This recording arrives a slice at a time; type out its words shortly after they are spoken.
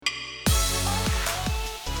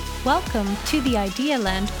Welcome to the Idea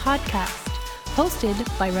Land podcast, hosted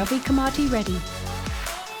by Ravi Kamati Reddy.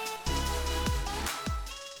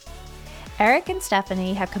 Eric and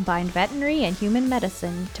Stephanie have combined veterinary and human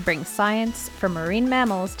medicine to bring science for marine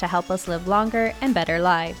mammals to help us live longer and better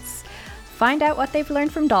lives. Find out what they've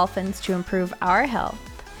learned from dolphins to improve our health,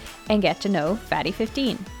 and get to know Fatty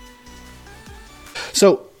 15.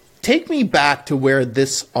 So, take me back to where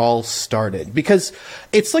this all started, because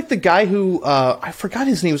it's like the guy who, I forgot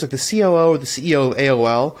his name, was like the COO or the CEO of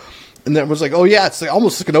AOL, and then was like, oh yeah, it's like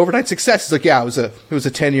almost like an overnight success. It's like, yeah, it was a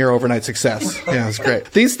 10-year overnight success. Yeah, it was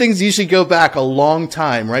great. These things usually go back a long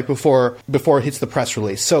time, right, before it hits the press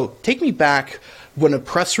release. So take me back when a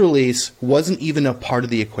press release wasn't even a part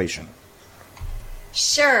of the equation.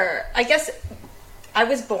 Sure. I guess I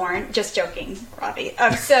was born, just joking, Robbie.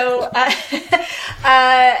 I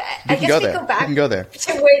guess we go back. You can go there.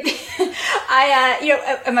 To when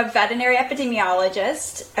I'm a veterinary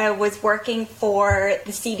epidemiologist. Was working for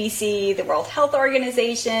the CDC, the World Health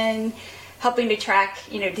Organization, helping to track,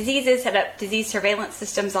 diseases, set up disease surveillance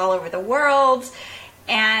systems all over the world.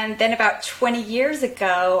 And then about 20 years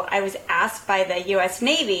ago, I was asked by the U.S.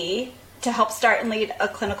 Navy to help start and lead a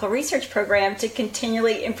clinical research program to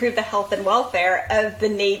continually improve the health and welfare of the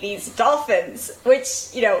Navy's dolphins,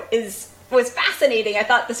 which, was fascinating. I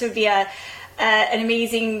thought this would be an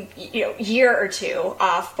amazing, year or two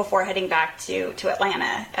off before heading back to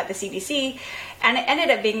Atlanta at the CDC. And it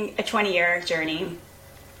ended up being a 20-year journey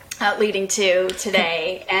leading to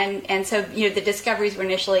today. And so, the discoveries were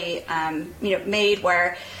initially, made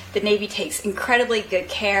where the Navy takes incredibly good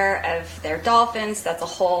care of their dolphins. That's a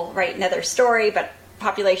whole, another story, but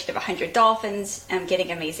population of 100 dolphins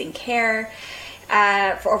getting amazing care.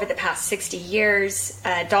 For over the past 60 years,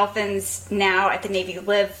 dolphins now at the Navy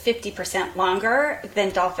live 50% longer than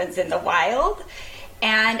dolphins in the wild.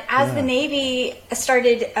 And as the Navy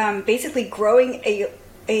started basically growing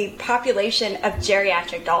a population of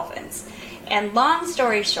geriatric dolphins. And long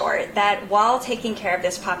story short, that while taking care of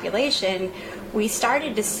this population, we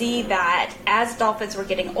started to see that as dolphins were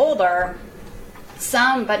getting older,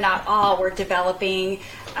 some, but not all, were developing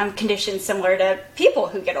conditions similar to people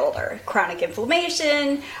who get older. Chronic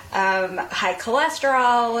inflammation, high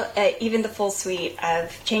cholesterol, even the full suite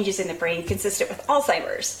of changes in the brain consistent with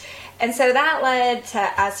Alzheimer's. And so that led to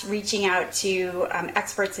us reaching out to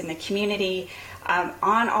experts in the community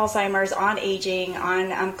on Alzheimer's, on aging,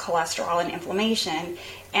 on cholesterol and inflammation.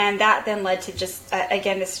 And that then led to just,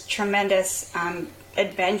 again, this tremendous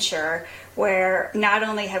adventure where not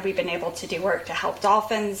only have we been able to do work to help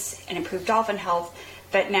dolphins and improve dolphin health,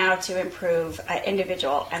 but now to improve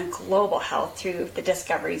individual and global health through the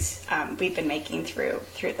discoveries we've been making through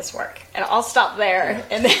this work. And I'll stop there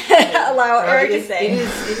and allow Eric to say. It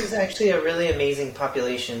is actually a really amazing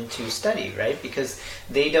population to study, right? Because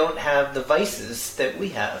they don't have the vices that we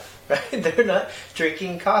have. Right? They're not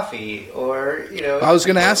drinking coffee or, I was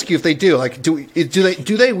going to ask you if they do. Like, do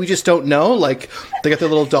they? We just don't know. Like, they got their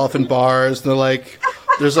little dolphin bars, and they're like,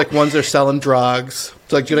 there's like ones that are selling drugs.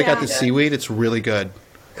 It's like, dude, I got this seaweed. It's really good.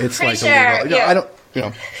 It's pretty like sure, I don't.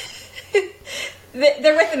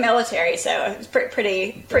 They're with the military, so it's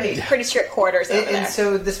pretty strict quarters over there. And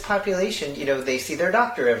so this population, they see their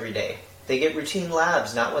doctor every day. They get routine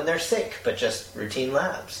labs, not when they're sick, but just routine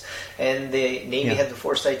labs. And the Navy had the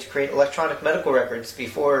foresight to create electronic medical records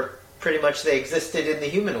before pretty much they existed in the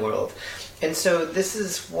human world. And so this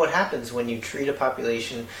is what happens when you treat a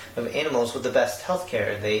population of animals with the best health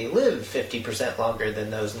care. They live 50% longer than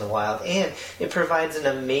those in the wild, and it provides an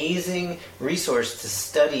amazing resource to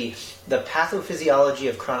study the pathophysiology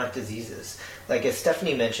of chronic diseases. Like as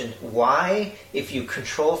Stephanie mentioned, why, if you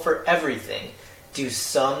control for everything, do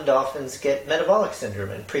some dolphins get metabolic syndrome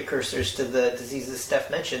and precursors to the diseases Steph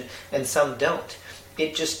mentioned, and some don't?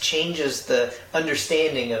 It just changes the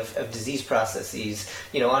understanding of disease processes,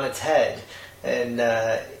 on its head. And,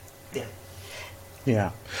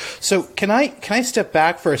 Yeah. So can I step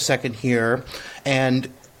back for a second here?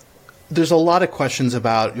 And there's a lot of questions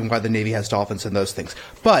about why the Navy has dolphins and those things.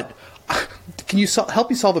 But can you help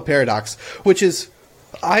me solve a paradox, which is,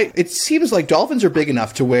 it seems like dolphins are big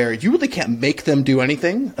enough to where you really can't make them do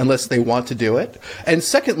anything unless they want to do it. And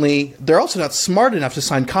secondly, they're also not smart enough to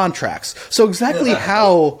sign contracts. So exactly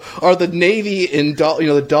how are the Navy and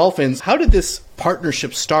the dolphins, how did this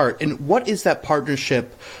partnership start? And what is that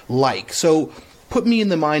partnership like? So put me in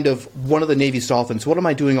the mind of one of the Navy's dolphins. What am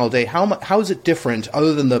I doing all day? How is it different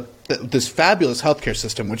other than this fabulous healthcare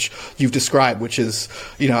system, which you've described, which is,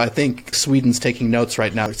 I think Sweden's taking notes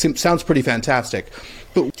right now. It sounds pretty fantastic.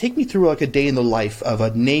 But take me through like a day in the life of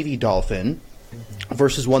a Navy dolphin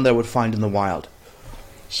versus one that I would find in the wild.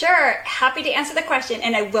 Sure, happy to answer the question,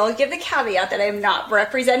 and I will give the caveat that I am not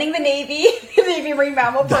representing the Navy, the Navy Marine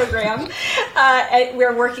Mammal Program.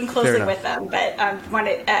 We're working closely with them, but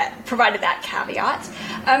provided that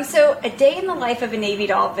caveat. So a day in the life of a Navy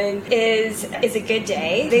dolphin is a good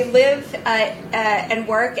day. They live and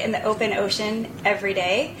work in the open ocean every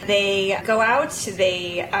day. They go out,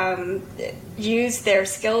 they use their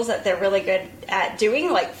skills that they're really good at doing,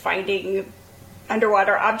 like finding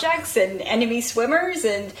underwater objects and enemy swimmers,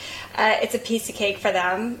 and it's a piece of cake for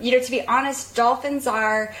them. To be honest, dolphins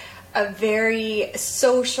are a very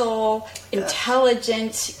social,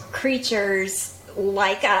 intelligent creatures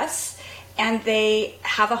like us, and they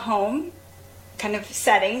have a home kind of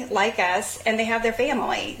setting like us, and they have their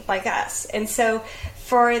family like us. And so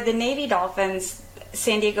for the Navy dolphins,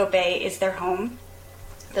 San Diego Bay is their home.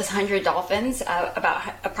 Those 100 dolphins, about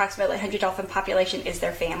approximately 100 dolphin population is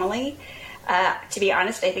their family. To be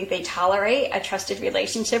honest, I think they tolerate a trusted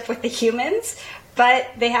relationship with the humans, but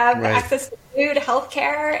they have access to food,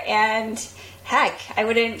 healthcare, and heck, I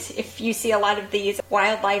wouldn't, if you see a lot of these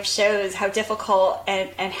wildlife shows, how difficult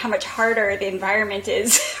and how much harder the environment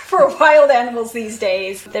is for wild animals these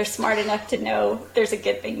days. They're smart enough to know there's a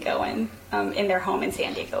good thing going in their home in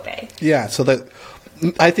San Diego Bay. Yeah, so that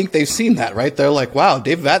I think they've seen that, right? They're like, wow,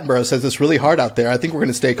 David Attenborough says it's really hard out there. I think we're going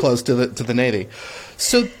to stay close to the Navy.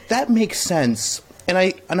 So that makes sense. And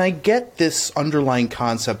I get this underlying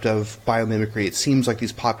concept of biomimicry. It seems like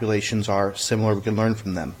these populations are similar. We can learn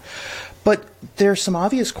from them. But there are some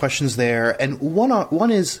obvious questions there. And one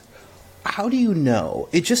is, how do you know?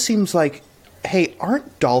 It just seems like, hey,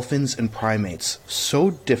 aren't dolphins and primates so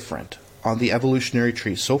different on the evolutionary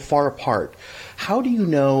tree, so far apart? How do you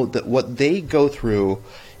know that what they go through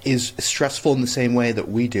is stressful in the same way that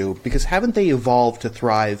we do? Because haven't they evolved to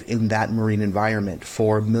thrive in that marine environment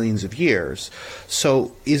for millions of years?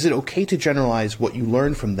 So is it okay to generalize what you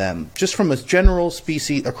learn from them, just from a general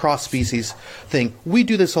species, across species thing? We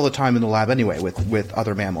do this all the time in the lab anyway with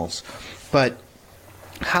other mammals. But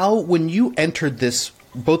how, when you entered this,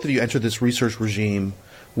 both of you entered this research regime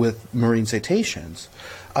with marine cetaceans,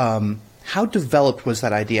 how developed was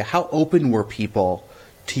that idea? How open were people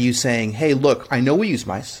to you saying, hey, look, I know we use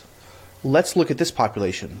mice. Let's look at this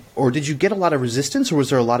population. Or did you get a lot of resistance, or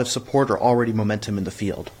was there a lot of support or already momentum in the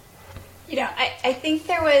field? I think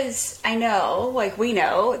there was, we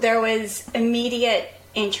know, there was immediate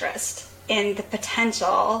interest in the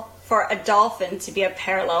potential for a dolphin to be a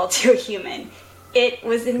parallel to a human. It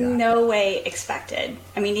was in no way expected.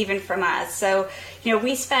 I mean, even from us. So,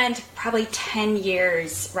 we spent probably 10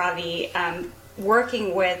 years, Ravi,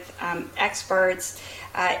 working with experts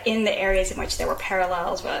in the areas in which there were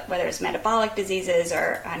parallels, whether it's metabolic diseases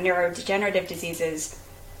or neurodegenerative diseases,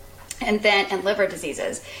 and liver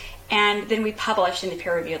diseases. And then we published in the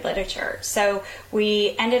peer-reviewed literature. So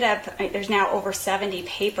we ended up, there's now over 70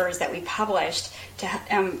 papers that we published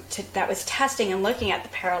that was testing and looking at the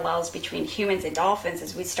parallels between humans and dolphins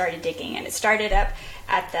as we started digging. And it started up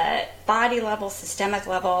at the body level, systemic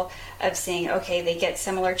level, of seeing, okay, they get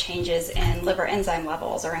similar changes in liver enzyme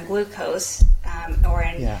levels or in glucose or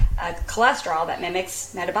in cholesterol that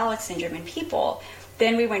mimics metabolic syndrome in people.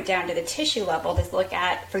 Then we went down to the tissue level to look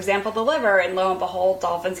at, for example, the liver, and lo and behold,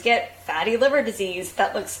 dolphins get fatty liver disease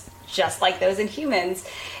that looks just like those in humans.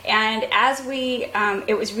 And as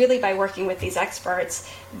it was really by working with these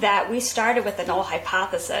experts that we started with the null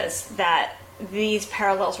hypothesis that these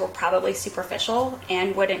parallels were probably superficial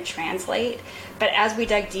and wouldn't translate. But as we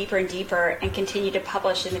dug deeper and deeper and continued to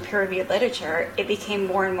publish in the peer-reviewed literature, it became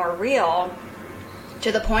more and more real,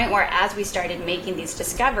 to the point where as we started making these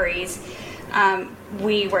discoveries,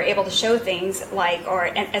 we were able to show things like,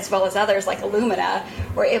 as well as others like Illumina,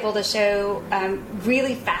 were able to show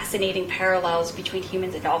really fascinating parallels between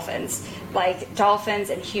humans and dolphins. Like, dolphins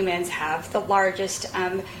and humans have the largest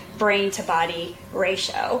brain-to-body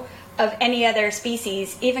ratio of any other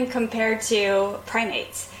species, even compared to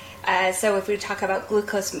primates. So if we talk about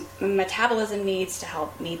glucose metabolism needs to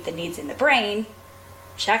help meet the needs in the brain,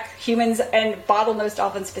 check. Humans and bottlenose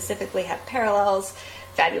dolphins specifically have parallels.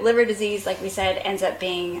 Fatty liver disease, like we said, ends up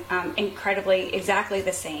being incredibly exactly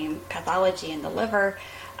the same pathology in the liver.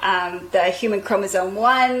 The human chromosome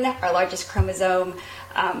 1, our largest chromosome,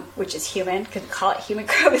 which is human, could call it human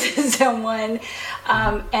chromosome 1,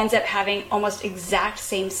 ends up having almost exact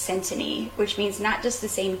same synteny, which means not just the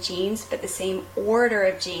same genes, but the same order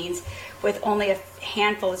of genes, with only a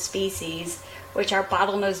handful of species, which are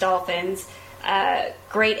bottlenose dolphins,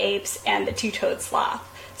 great apes, and the two-toed sloth.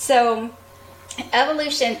 So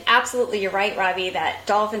Evolution, absolutely, you're right, Robbie, that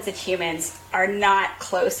dolphins and humans are not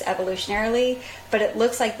close evolutionarily, but it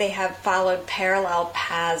looks like they have followed parallel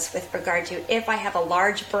paths with regard to if I have a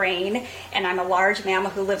large brain and I'm a large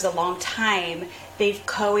mammal who lives a long time, they've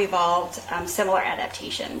co-evolved similar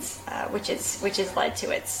adaptations, which has led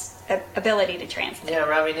to its ability to translate. Yeah,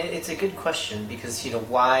 Robbie, it's a good question because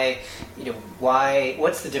why,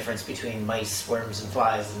 what's the difference between mice, worms, and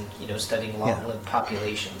flies, and studying long-lived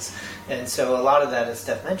populations? And so a lot of that, as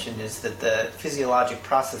Steph mentioned, is that the physiologic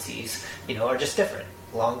processes, are just different.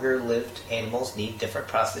 Longer-lived animals need different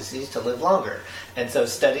processes to live longer, and so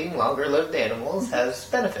studying longer-lived animals has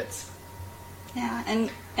benefits. Yeah, and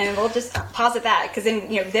we'll just pause at that because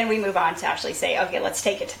then we move on to actually say, okay, let's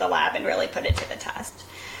take it to the lab and really put it to the test.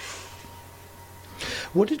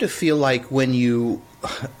 What did it feel like when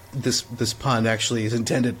this pond actually is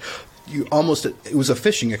intended? It was a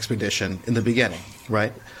fishing expedition in the beginning,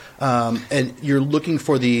 right? And you're looking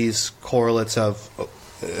for these correlates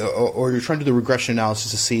or you're trying to do the regression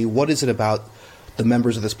analysis to see what is it about the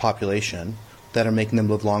members of this population that are making them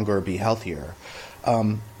live longer or be healthier.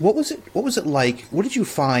 What was it like? What did you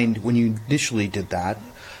find when you initially did that?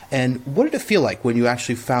 And what did it feel like when you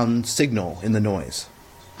actually found signal in the noise?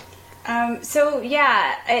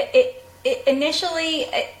 Initially,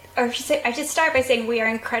 I should start by saying we are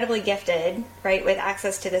incredibly gifted, right, with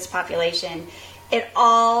access to this population. It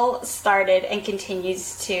all started and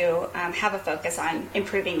continues to have a focus on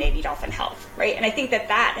improving Navy dolphin health, right? And I think that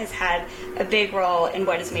has had a big role in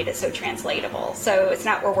what has made it so translatable. So it's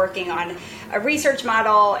not we're working on a research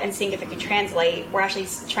model and seeing if it can translate. We're actually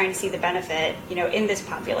trying to see the benefit, in this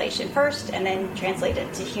population first and then translate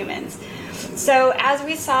it to humans. So as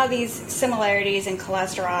we saw these similarities in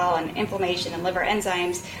cholesterol and inflammation and liver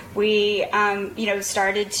enzymes, we,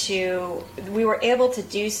 we were able to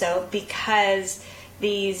do so because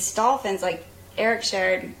these dolphins, like Eric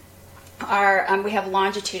shared, we have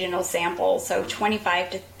longitudinal samples, so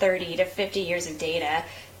 25 to 30 to 50 years of data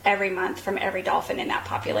every month from every dolphin in that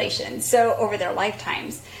population, so over their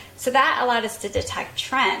lifetimes. So that allowed us to detect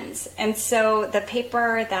trends. And so the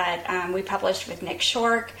paper that we published with Nick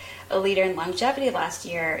Shork, a leader in longevity last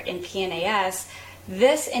year in PNAS,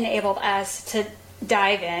 this enabled us to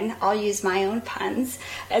dive in. I'll use my own puns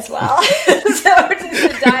as well. So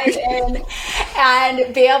to dive in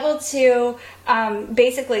and be able to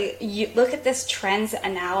basically look at this trends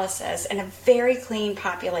analysis in a very clean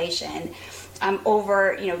population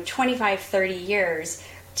over 25, 30 years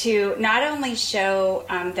to not only show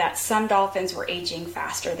that some dolphins were aging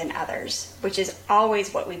faster than others, which is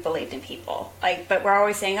always what we believed in people. But we're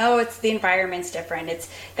always saying, it's the environment's different. It's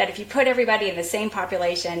that if you put everybody in the same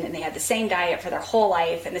population and they had the same diet for their whole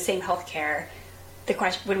life and the same health care, the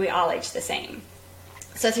question, would we all age the same?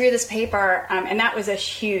 So through this paper, and that was a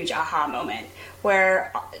huge aha moment,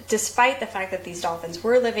 where despite the fact that these dolphins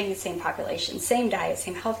were living in the same population, same diet,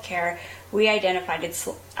 same health care, we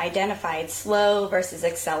identified slow versus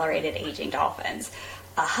accelerated aging dolphins.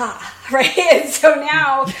 Aha, right? And so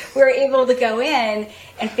now we're able to go in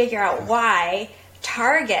and figure out why,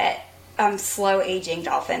 target slow aging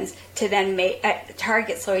dolphins to then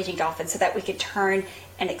target slow aging dolphins so that we could turn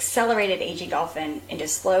an accelerated aging dolphin into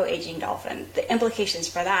slow aging dolphin. The implications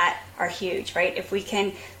for that are huge, right? If we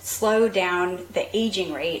can slow down the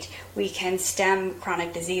aging rate, we can stem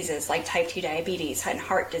chronic diseases like type 2 diabetes and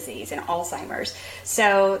heart disease and Alzheimer's.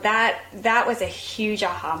 So that was a huge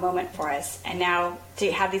aha moment for us. And now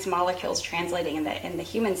to have these molecules translating in the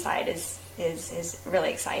human side is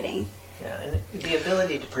really exciting. Yeah, and the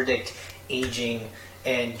ability to predict aging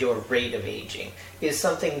and your rate of aging is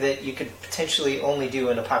something that you could potentially only do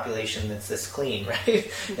in a population that's this clean,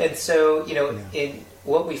 right? And so, in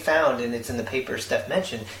what we found, and it's in the paper Steph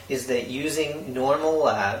mentioned, is that using normal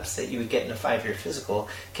labs that you would get in a 5-year physical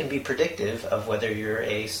can be predictive of whether you're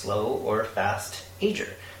a slow or fast ager,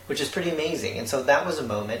 which is pretty amazing. And so that was a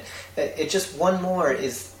moment. It just one more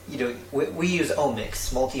is, we use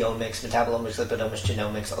omics, multi-omics, metabolomics, lipidomics,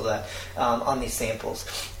 genomics, all that on these samples.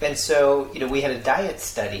 And so, we had a diet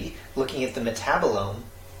study looking at the metabolome.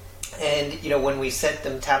 And, when we sent the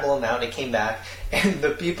metabolome out, it came back, and the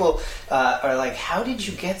people are like, how did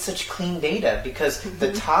you get such clean data? Because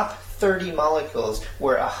the top 30 molecules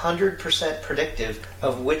were 100% predictive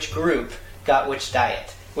of which group got which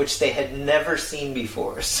diet, which they had never seen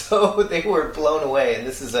before. So they were blown away, and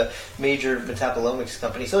this is a major metabolomics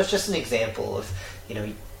company. So it's just an example of,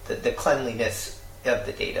 the cleanliness of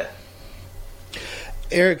the data.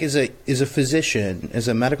 Eric is a physician, as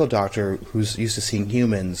a medical doctor who's used to seeing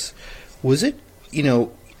humans. Was it,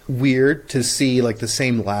 weird to see like the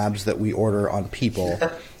same labs that we order on people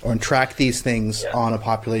or track these things on a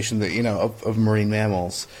population that of marine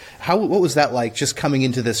mammals. What was that like, just coming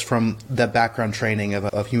into this from the background training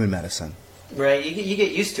of human medicine? Right, you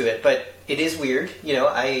get used to it, but it is weird.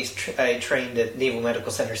 I trained at Naval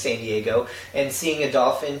Medical Center San Diego, and seeing a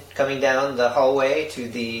dolphin coming down the hallway to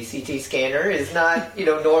the CT scanner is not,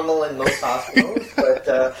 normal in most hospitals. But,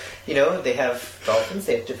 they have dolphins,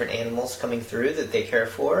 they have different animals coming through that they care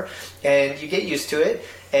for, and you get used to it.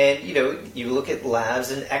 And, you look at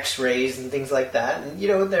labs and x-rays and things like that, and,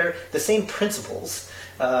 they're the same principles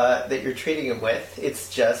that you're treating them with.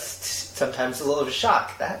 It's just sometimes a little of a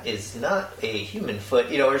shock. That is not a human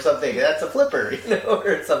foot, or something. That's a flipper,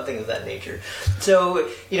 or something of that nature. So,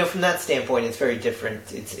 from that standpoint, it's very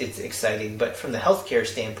different. It's exciting. But from the healthcare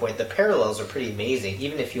standpoint, the parallels are pretty amazing.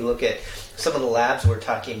 Even if you look at some of the labs we're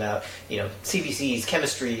talking about, CBCs,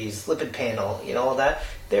 chemistries, lipid panel, all that,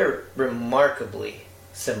 they're remarkably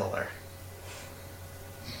similar.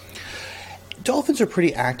 Dolphins are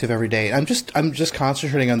pretty active every day. I'm just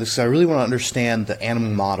concentrating on this because I really want to understand the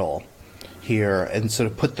animal model here and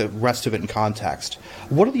sort of put the rest of it in context.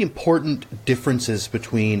 What are the important differences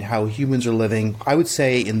between how humans are living, I would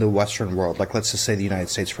say, in the Western world, like let's just say the United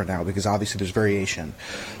States for now, because obviously there's variation.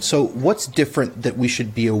 So what's different that we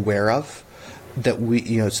should be aware of, that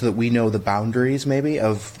we, so that we know the boundaries maybe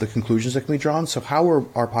of the conclusions that can be drawn? So how are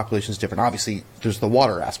our populations different? Obviously there's the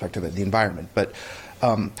water aspect of it, the environment, but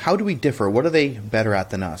how do we differ? What are they better at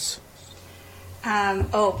than us?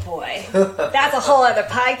 Oh boy, that's a whole other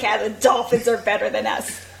podcast. The dolphins are better than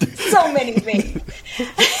us. So many things.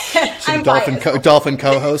 Some dolphin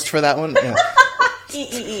co-host for that one.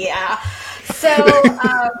 Yeah. So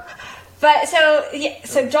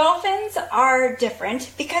dolphins are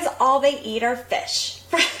different because all they eat are fish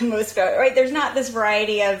for the most part, right? There's not this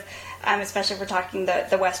variety of, especially if we're talking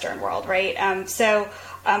the Western world, right?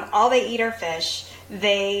 All they eat are fish.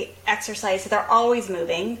 They exercise, so they're always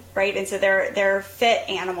moving, right? And so they're fit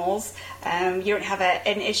animals. You don't have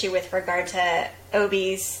an issue with regard to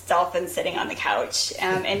obese dolphins sitting on the couch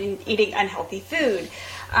and eating unhealthy food.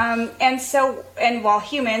 And while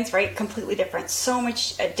humans, right, completely different. So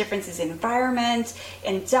much differences in environment,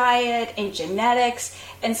 in diet, in genetics.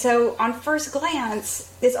 And so on first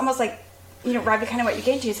glance, it's almost like, Robbie, kind of what you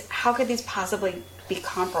get into is how could these possibly be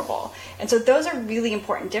comparable? And so those are really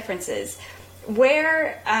important differences.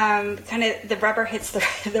 Where kind of the rubber hits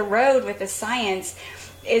the road with the science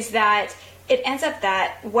is that it ends up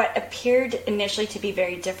that what appeared initially to be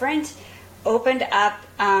very different opened up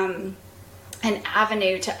an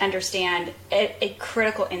avenue to understand a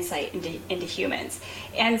critical insight into humans.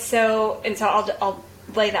 And so I'll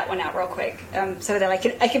lay that one out real quick so that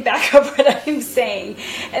I can back up what I'm saying.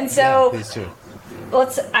 And so. Yeah, please do.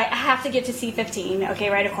 I have to get to C15, okay,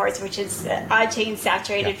 right, of course, which is odd-chain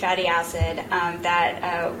saturated fatty acid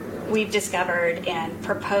that we've discovered and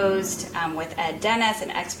proposed with Ed Dennis, an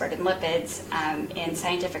expert in lipids, in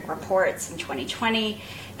Scientific Reports in 2020,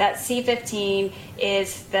 that C15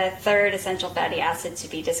 is the third essential fatty acid to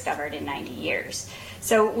be discovered in 90 years.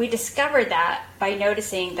 So we discovered that by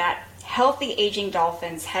noticing that healthy aging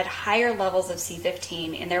dolphins had higher levels of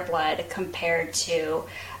C15 in their blood compared to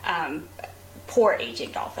poor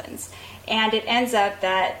aging dolphins. And it ends up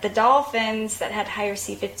that the dolphins that had higher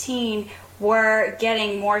C15 were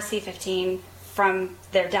getting more C15 from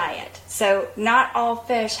their diet. So not all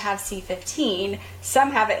fish have C15.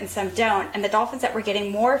 Some have it and some don't. And the dolphins that were getting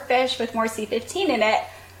more fish with more C15 in it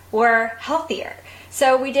were healthier.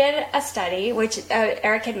 So we did a study, which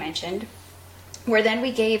Eric had mentioned, where then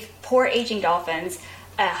we gave poor aging dolphins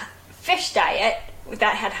a fish diet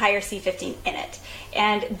that had higher C15 in it.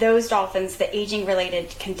 And those dolphins, the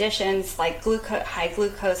aging-related conditions like high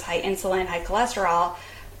glucose, high insulin, high cholesterol,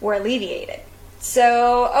 were alleviated.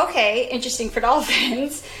 So, okay, interesting for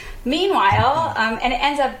dolphins. Meanwhile, and it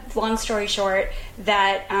ends up, long story short,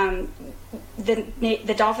 that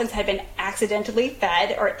the dolphins had been accidentally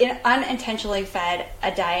fed or unintentionally fed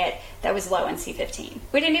a diet that was low in C15.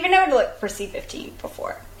 We didn't even know to look for C15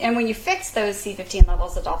 before. And when you fix those C15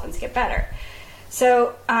 levels, the dolphins get better.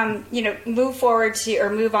 So, move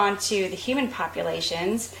on to the human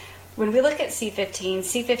populations. When we look at C15,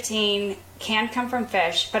 C15 can come from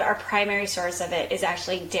fish, but our primary source of it is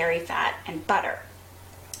actually dairy fat and butter.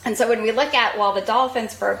 And so when we look at, the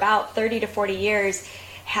dolphins for about 30 to 40 years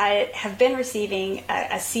have been receiving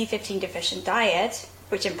a C15 deficient diet,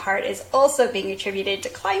 which in part is also being attributed to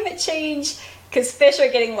climate change, because fish are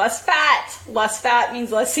getting less fat. Less fat means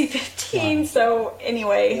less C15. Wow. So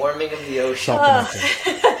anyway, warming of the ocean,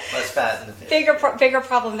 less fat in the fish. Bigger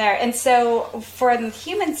problem there. And so for the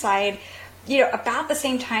human side, about the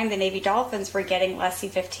same time the Navy dolphins were getting less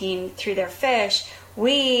C15 through their fish,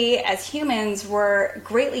 we as humans were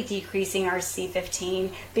greatly decreasing our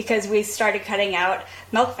C15 because we started cutting out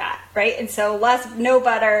milk fat, right? And so no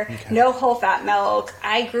butter, no whole fat milk.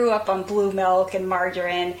 I grew up on blue milk and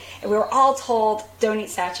margarine, and we were all told don't eat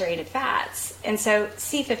saturated fats. And so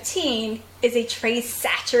C15 is a trace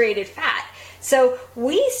saturated fat. So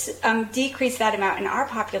we decreased that amount in our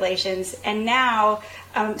populations, and now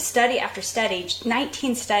study after study,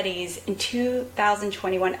 19 studies in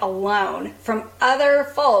 2021 alone from other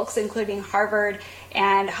folks, including Harvard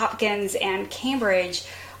and Hopkins and Cambridge,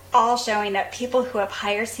 all showing that people who have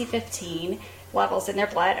higher C15 levels in their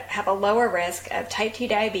blood have a lower risk of type 2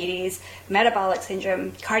 diabetes, metabolic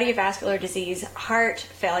syndrome, cardiovascular disease, heart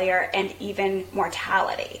failure, and even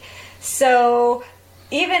mortality. So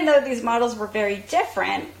even though these models were very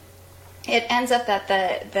different, it ends up that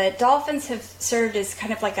the dolphins have served as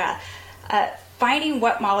kind of like a finding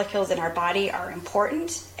what molecules in our body are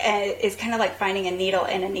important, and is kind of like finding a needle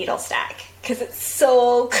in a needle stack because it's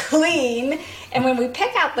so clean. And when we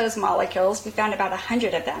pick out those molecules, we found about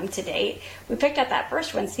 100 of them to date. We picked out that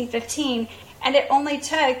first one, C15, and it only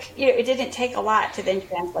took, it didn't take a lot to then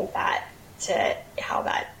translate that to how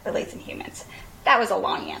that relates in humans. That was a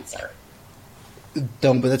long answer.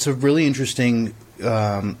 But that's a really interesting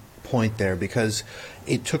point there, because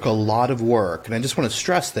it took a lot of work. And I just want to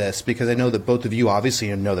stress this because I know that both of you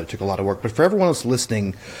obviously know that it took a lot of work. But for everyone else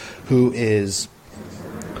listening who is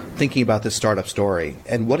thinking about this startup story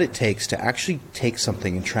and what it takes to actually take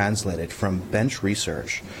something and translate it from bench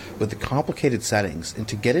research with the complicated settings and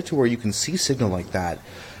to get it to where you can see signal like that,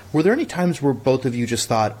 were there any times where both of you just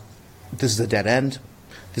thought, this is a dead end,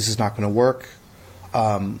 this is not going to work?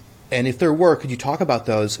 And if there were, could you talk about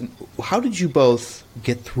those? And how did you both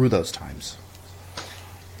get through those times?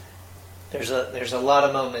 There's a lot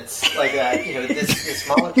of moments like that. This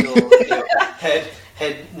molecule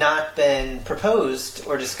had not been proposed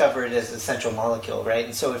or discovered as a central molecule, right?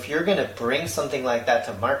 And so if you're going to bring something like that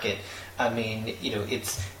to market, I mean,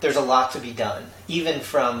 there's a lot to be done. Even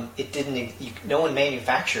from no one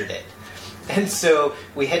manufactured it. And so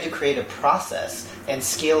we had to create a process and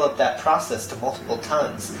scale up that process to multiple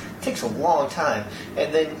tons. It takes a long time.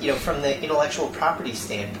 And then, from the intellectual property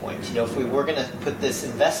standpoint, if we were going to put this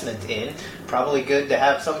investment in, probably good to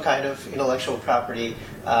have some kind of intellectual property,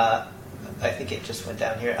 I think it just went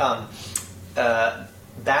down here,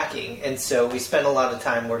 backing. And so we spent a lot of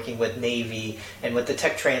time working with Navy and with the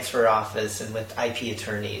Tech Transfer Office and with IP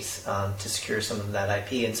attorneys to secure some of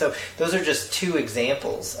that IP. And so those are just two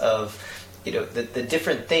examples of the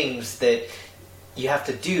different things that you have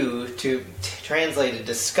to do to translate a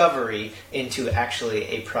discovery into actually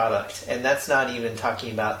a product. And that's not even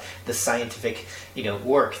talking about the scientific,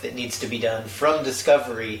 work that needs to be done from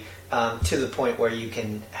discovery to the point where you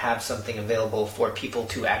can have something available for people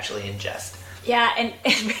to actually ingest. Yeah,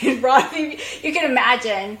 and Rob, you can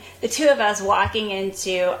imagine the two of us walking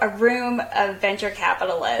into a room of venture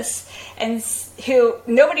capitalists and who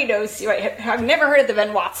nobody knows, right? I've never heard of the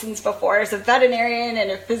Ben Watsons before. There's a veterinarian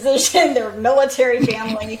and a physician, they're a military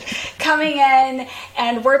family coming in,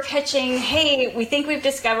 and we're pitching, hey, we think we've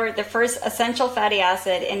discovered the first essential fatty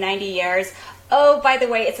acid in 90 years. Oh, by the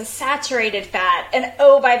way, it's a saturated fat. And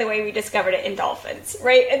oh, by the way, we discovered it in dolphins,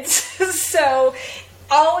 right? And so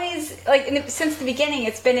always, since the beginning,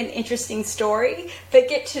 it's been an interesting story, but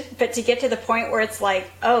to get to the point where it's like,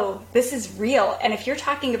 oh, this is real. And if you're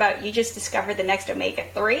talking about you just discovered the next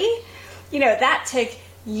omega-3, that took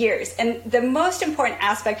years. And the most important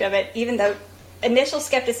aspect of it, even though initial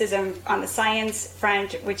skepticism on the science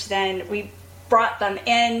front, which then we brought them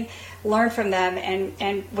in, learned from them,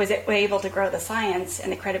 and was able to grow the science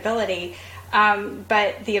and the credibility,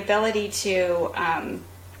 but the ability to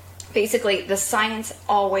basically the science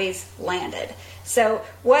always landed. So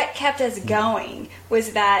what kept us going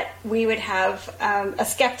was that we would have a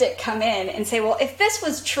skeptic come in and say, well, if this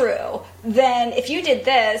was true, then if you did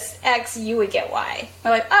this, X, you would get Y.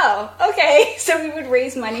 We're like, oh, okay. So we would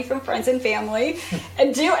raise money from friends and family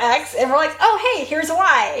and do X, and we're like, oh, hey, here's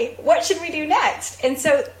Y. What should we do next? And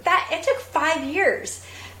so it took 5 years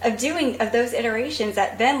of those iterations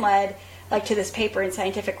that then led to this paper in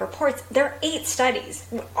Scientific Reports. There are 8 studies.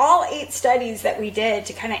 All 8 studies that we did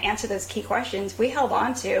to kind of answer those key questions, we held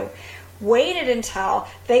on to, waited until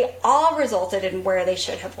they all resulted in where they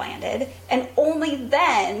should have landed, and only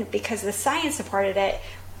then, because the science supported it,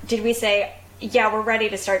 did we say, yeah, we're ready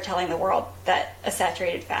to start telling the world that a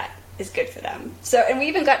saturated fat is good for them. So, and we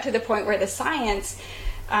even got to the point where the science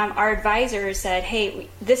our advisors said, hey,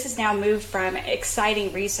 this has now moved from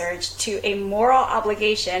exciting research to a moral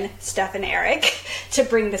obligation, Steph and Eric, to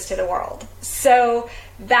bring this to the world. So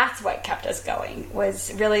that's what kept us going,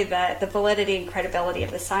 was really the validity and credibility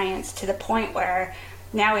of the science, to the point where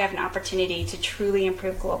now we have an opportunity to truly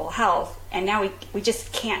improve global health, and now we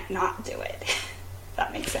just can't not do it.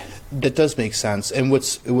 That makes sense. That does make sense. And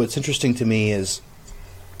what's interesting to me is,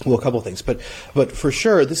 well, a couple of things, but for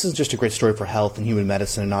sure, this is just a great story for health and human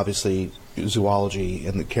medicine, and obviously zoology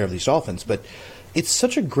and the care of these dolphins. But it's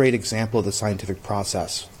such a great example of the scientific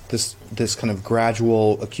process. This kind of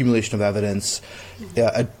gradual accumulation of evidence,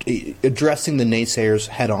 addressing the naysayers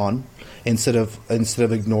head on, instead of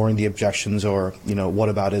ignoring the objections or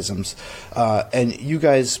whataboutisms. And you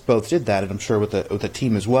guys both did that, and I'm sure with the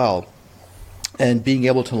team as well. And being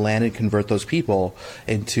able to land and convert those people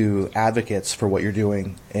into advocates for what you're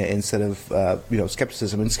doing instead of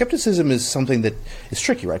skepticism. And skepticism is something that is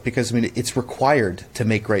tricky, right? Because it's required to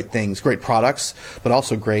make great things, great products, but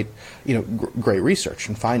also great research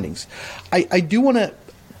and findings. I do want to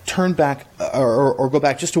turn back or go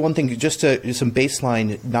back just to one thing, just to some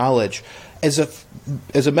baseline knowledge. As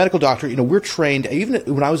a medical doctor, we're trained. Even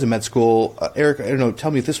when I was in med school, Eric, I don't know, tell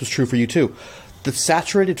me if this was true for you too. The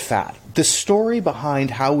saturated fat, the story behind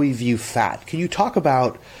how we view fat. Can you talk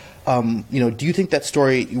about, do you think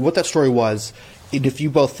what that story was, and if you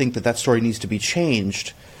both think that story needs to be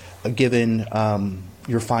changed, given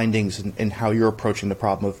your findings and how you're approaching the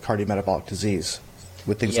problem of cardiometabolic disease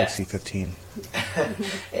with things like C15?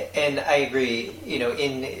 And I agree,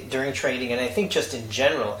 during training, and I think just in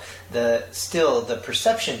general, the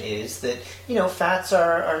perception is that, fats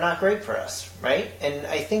are not great for us, right? And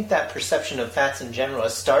I think that perception of fats in general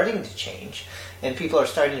is starting to change, and people are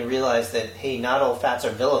starting to realize that, hey, not all fats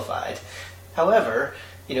are vilified. However,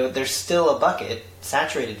 there's still a bucket,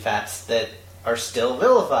 saturated fats, that are still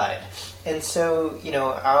vilified. And so,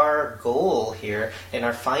 our goal here and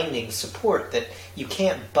our findings support that you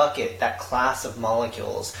can't bucket that class of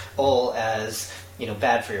molecules all as,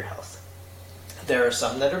 bad for your health. There are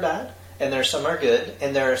some that are bad, and there are some are good,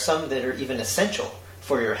 and there are some that are even essential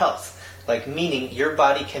for your health. Like, meaning your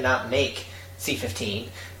body cannot make C15.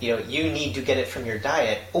 You need to get it from your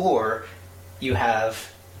diet, or you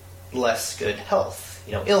have less good health.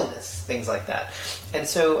 Illness, things like that. And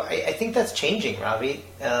so I think that's changing, Robbie.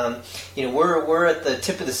 We're at the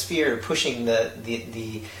tip of the spear pushing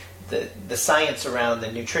the science around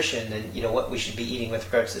the nutrition and what we should be eating with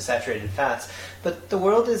regards to saturated fats. But the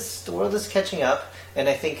world is catching up, and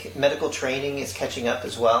I think medical training is catching up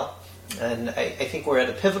as well. And I think we're at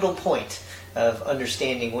a pivotal point of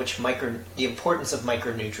understanding the importance of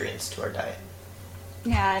micronutrients to our diet.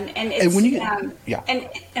 Yeah, and it's, when you,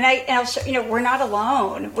 I'll show, we're not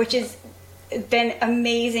alone, which has been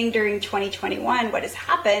amazing during 2021. What has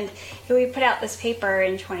happened? We put out this paper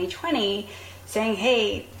in 2020 saying,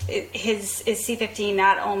 hey, is C15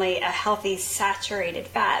 not only a healthy saturated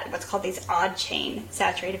fat, what's called these odd chain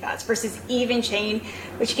saturated fats, versus even chain,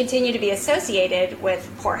 which continue to be associated with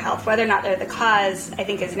poor health. Whether or not they're the cause, I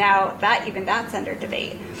think, is now that's under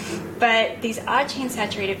debate. But these odd chain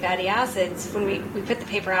saturated fatty acids, when we put the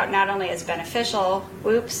paper out, not only as beneficial,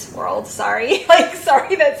 whoops, world, sorry,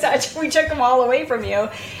 sorry that we took them all away from you,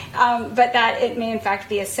 but that it may in fact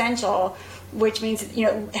be essential, which means,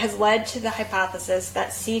 has led to the hypothesis that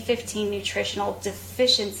C15 nutritional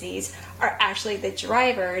deficiencies are actually the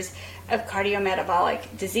drivers of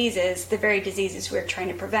cardiometabolic diseases, the very diseases we're trying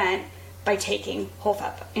to prevent by taking whole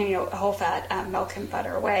fat milk and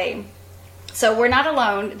butter away. So we're not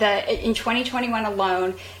alone. In 2021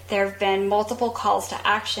 alone, there have been multiple calls to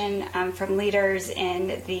action from leaders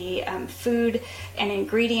in the food and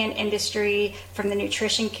ingredient industry, from the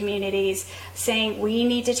nutrition communities, saying we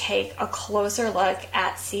need to take a closer look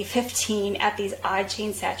at C15, at these odd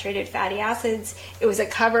chain saturated fatty acids. It was a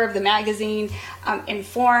cover of the magazine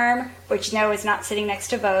Inform, which is not sitting next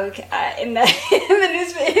to Vogue in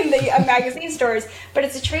the magazine stores, but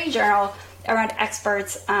it's a trade journal around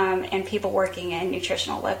experts and people working in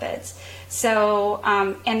nutritional lipids. So,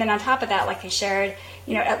 and then on top of that, like I shared,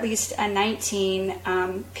 at least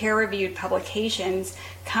 19 peer-reviewed publications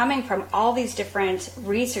coming from all these different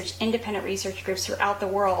independent research groups throughout the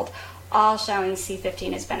world, all showing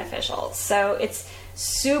C15 is beneficial. So it's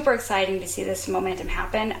super exciting to see this momentum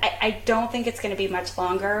happen. I don't think it's going to be much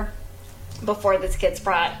longer before this gets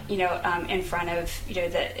brought, in front of,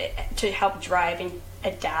 to help drive and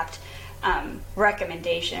adapt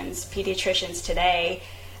recommendations. Pediatricians today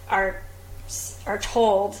are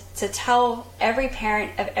told to tell every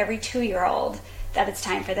parent of every 2-year-old that it's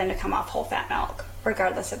time for them to come off whole fat milk.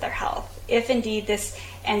 regardless of their health. If indeed this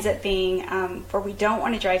ends up being where we don't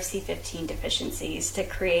want to drive C15 deficiencies to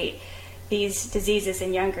create these diseases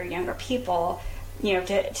in younger people,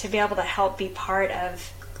 to be able to help be part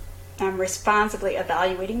of responsibly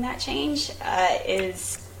evaluating that change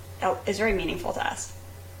is very meaningful to us.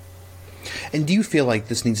 And do you feel like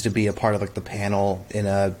this needs to be a part of like the panel in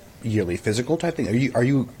a yearly physical type thing? Are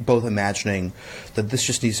you both imagining that this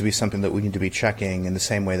just needs to be something that we need to be checking in the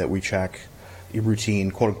same way that we check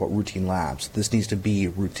routine, quote unquote, routine labs? This needs to be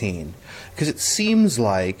routine because it seems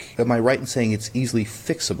like, am I right in saying it's easily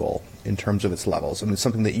fixable in terms of its levels? I mean, it's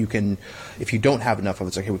something that you can, if you don't have enough of it,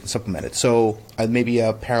 it's okay, we can supplement it. So maybe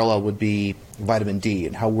a parallel would be vitamin D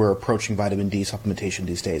and how we're approaching vitamin D supplementation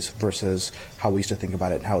these days versus how we used to think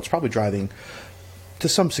about it and how it's probably driving to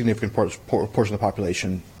some significant portion of the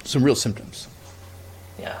population some real symptoms.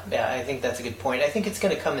 Yeah, I think that's a good point. I think it's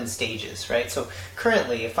going to come in stages, right? So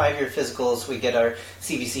currently, 5-year physicals, we get our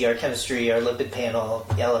CBC, our chemistry, our lipid panel,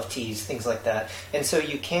 LFTs, things like that. And so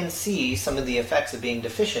you can see some of the effects of being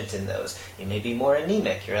deficient in those. You may be more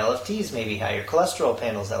anemic, your LFTs may be high, your cholesterol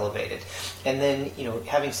panel's elevated. And then,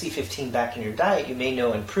 having C15 back in your diet, you may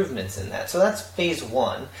know improvements in that. So that's phase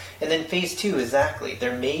 1. And then phase 2, exactly.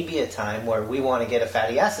 There may be a time where we want to get a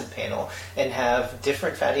fatty acid panel and have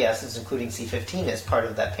different fatty acids, including C15, as part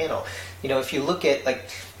of that panel. If you look at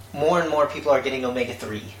more and more people are getting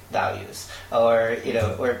omega-3 values or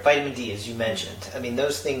vitamin D, as you mentioned. I mean,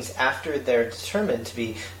 those things, after they're determined to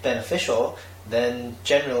be beneficial, then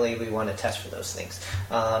generally we want to test for those things.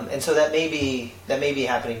 And so that may be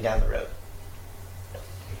happening down the road.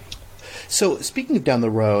 So speaking of down the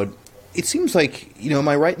road, it seems like, am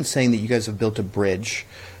I right in saying that you guys have built a bridge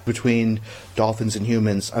between dolphins and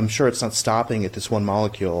humans? I'm sure it's not stopping at this one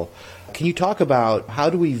molecule. Can you talk about how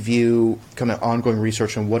do we view kind of ongoing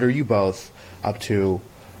research and what are you both up to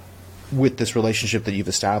with this relationship that you've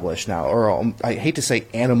established now? Or I hate to say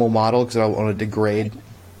animal model because I don't want to degrade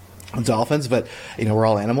dolphins, but we're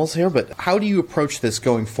all animals here. But how do you approach this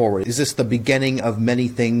going forward? Is this the beginning of many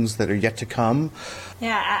things that are yet to come?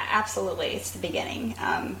 Yeah, absolutely. It's the beginning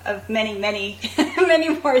of many, many, many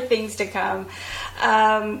more things to come.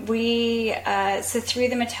 So through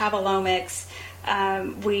the metabolomics,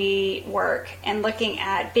 we work and looking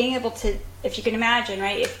at being able to, if you can imagine,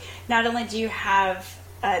 right, if not only do you have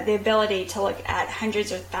the ability to look at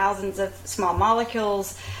hundreds or thousands of small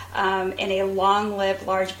molecules in a long-lived,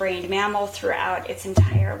 large-brained mammal throughout its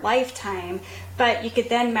entire lifetime, but you could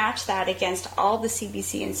then match that against all the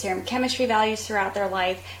CBC and serum chemistry values throughout their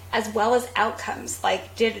life, as well as outcomes,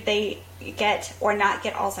 like did they get or not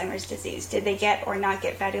get Alzheimer's disease? Did they get or not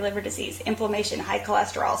get fatty liver disease, inflammation, high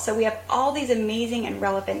cholesterol? So we have all these amazing and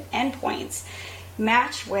relevant endpoints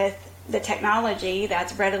matched with the technology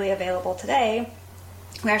that's readily available today.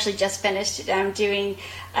 We actually just finished doing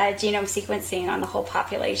genome sequencing on the whole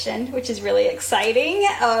population, which is really exciting.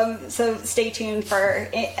 So stay tuned for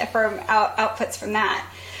outputs from that.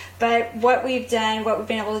 But what we've done, what we've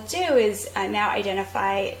been able to do is now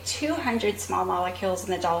identify 200 small molecules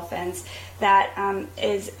in the dolphins that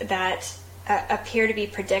appear to be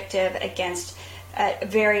predictive against a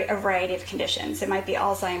variety of conditions. It might be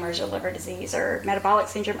Alzheimer's or liver disease or metabolic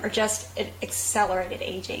syndrome or just accelerated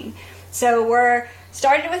aging. So we're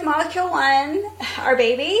started with molecule 1, our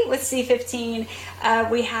baby, with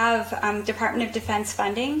C15. We have Department of Defense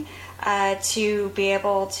funding to be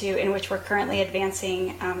able to, in which we're currently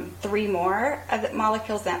advancing 3 more of the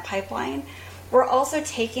molecules in that pipeline. We're also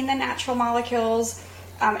taking the natural molecules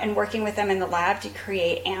and working with them in the lab to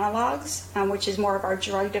create analogs, which is more of our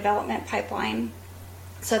drug development pipeline,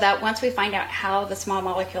 so that once we find out how the small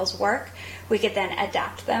molecules work, we could then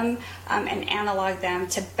adapt them and analog them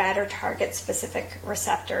to better target specific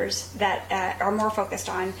receptors that are more focused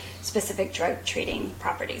on specific drug treating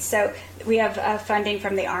properties. So we have funding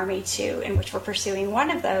from the Army too, in which we're pursuing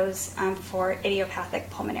one of those for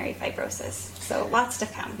idiopathic pulmonary fibrosis. So lots to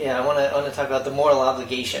come. Yeah, I want to talk about the moral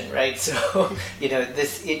obligation, right? So it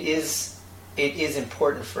is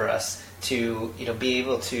important for us to be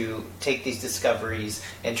able to take these discoveries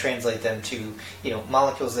and translate them to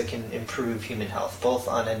molecules that can improve human health, both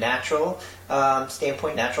on a natural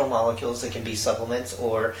standpoint, natural molecules that can be supplements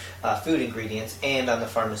or food ingredients, and on the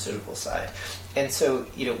pharmaceutical side. And so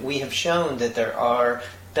we have shown that there are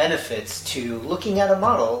benefits to looking at a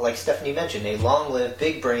model, like Stephanie mentioned, a long-lived,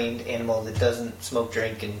 big-brained animal that doesn't smoke,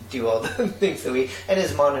 drink, and do all the things that and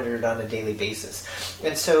is monitored on a daily basis.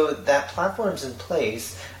 And so that platform's in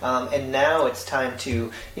place, and now it's time to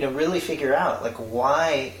really figure out,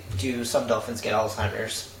 why do some dolphins get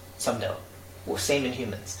Alzheimer's, some don't? Well, same in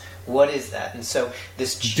humans. What is that? And so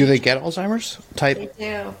this... Do they get Alzheimer's type?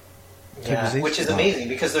 They do. Yeah, which is amazing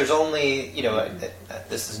because there's only,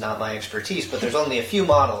 this is not my expertise, but there's only a few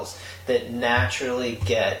models that naturally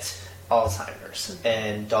get Alzheimer's,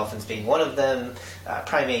 and dolphins being one of them,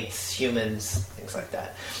 primates, humans, things like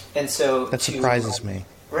that. And so that surprises me.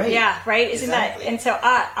 Right. Yeah, right? Isn't exactly. that? And so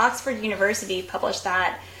Oxford University published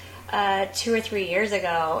that 2 or 3 years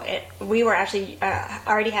ago. We were actually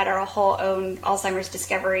already had our whole own Alzheimer's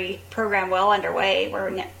discovery program well underway.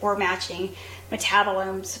 We're matching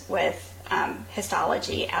metabolomes with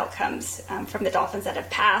histology outcomes from the dolphins that have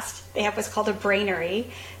passed. They have what's called a brainery.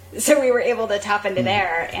 So we were able to tap into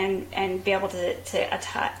there and be able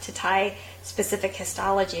to tie specific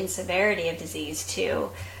histology and severity of disease to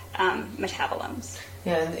metabolomes.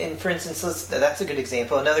 Yeah, and for instance, that's a good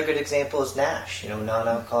example. Another good example is NASH,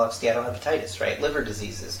 non-alcoholic steatohepatitis, right? Liver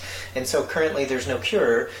diseases. And so currently there's no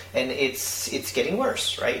cure, and it's getting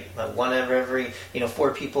worse, right? One out of every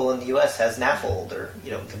 4 people in the U.S. has NAFLD, or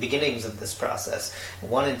the beginnings of this process.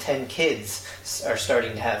 1 in 10 kids are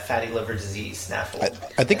starting to have fatty liver disease,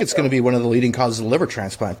 NAFLD. I think it's going to be one of the leading causes of liver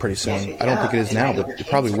transplant pretty soon. Yeah, I don't think it is now, but it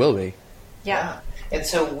probably will be. Yeah. And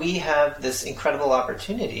so we have this incredible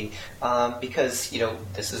opportunity because,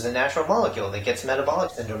 this is a natural molecule that gets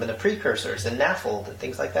metabolic syndrome and the precursors and NAFLD and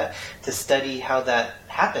things like that to study how that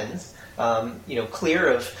happens, clear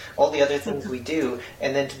of all the other things we do,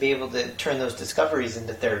 and then to be able to turn those discoveries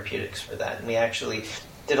into therapeutics for that. And we actually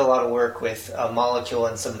did a lot of work with a molecule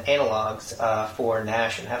and some analogs for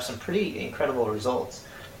NASH and have some pretty incredible results.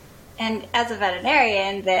 And as a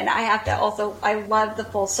veterinarian, then I have to also, I love the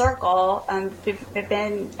full circle. We've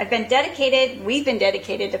been dedicated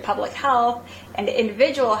to public health and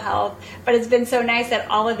individual health, but it's been so nice that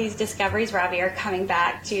all of these discoveries, Ravi, are coming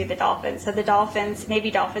back to the dolphins. So the Navy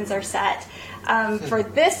dolphins are set for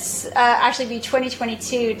this, actually be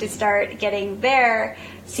 2022 to start getting their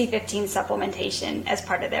C15 supplementation as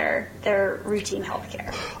part of their routine health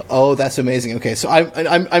care. Oh, that's amazing. Okay, so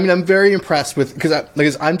I'm very impressed with,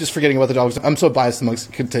 because I'm just forgetting about the dogs. I'm so biased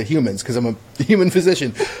to humans because I'm a human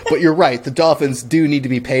physician. But you're right, the dolphins do need to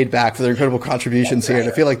be paid back for their incredible contributions here, and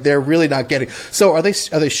I feel like they're really not getting. So are they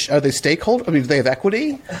stakeholders? I mean, do they have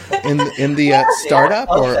equity in the startup,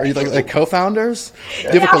 or are you like co-founders?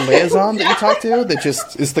 Do you have like a liaison that you talk to that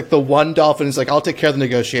just is like the one dolphin is like, I'll take care of the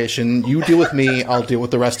negotiation. You deal with me. I'll deal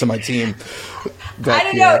with the rest of my team. But, I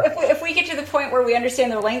don't know if we get to the point where we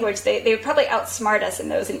understand their language, they would probably outsmart us in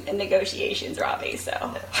those negotiations, Robbie.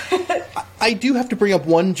 So I do have to bring up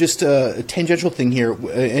one just tangential thing here,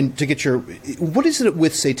 and to get what is it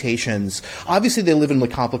with cetaceans? Obviously, they live in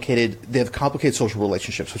they have complicated social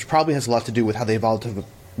relationships, which probably has a lot to do with how they evolved to have a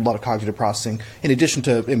lot of cognitive processing. In addition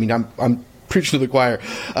to, I'm preaching to the choir.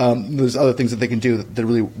 There's other things that they can do that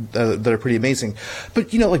really that are pretty amazing.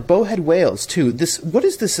 But like bowhead whales too. What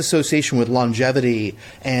is this association with longevity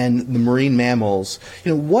and the marine mammals?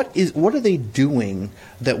 What are they doing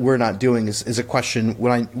that we're not doing? Is a question.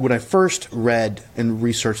 When I first read and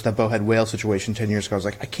researched that bowhead whale situation 10 years ago, I was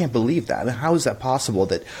like, I can't believe that. I mean, how is that possible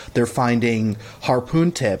that they're finding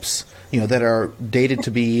harpoon tips that are dated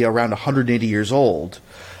to be around 180 years old?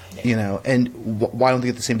 And why don't they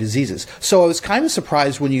get the same diseases? So I was kind of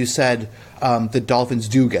surprised when you said that dolphins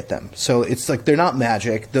do get them. So it's like they're not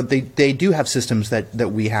magic. They do have systems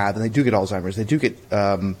that we have, and they do get Alzheimer's. They do get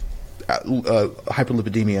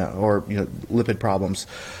hyperlipidemia or lipid problems.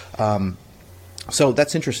 So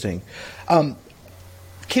that's interesting.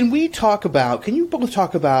 Can you both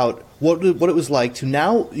talk about what it was like to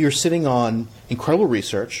now you're sitting on incredible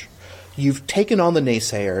research? You've taken on the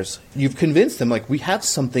naysayers. You've convinced them, we have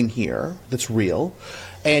something here that's real.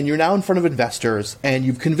 And you're now in front of investors, and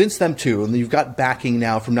you've convinced them too. And you've got backing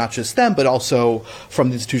now from not just them, but also from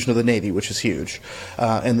the institution of the Navy, which is huge,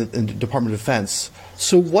 and the Department of Defense.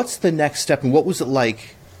 So what's the next step, and what was it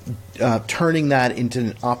like turning that into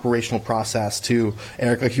an operational process to,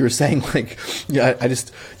 Eric, like you were saying,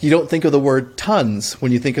 you don't think of the word tons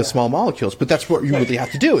when you think of small molecules, but that's what you really have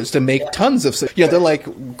to do is to make tons of, they're like,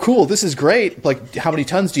 cool, this is great. Like, how many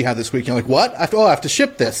tons do you have this week? You're like, what? I have to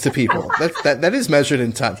ship this to people. That is measured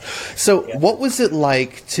in tons. So what was it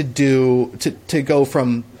like to go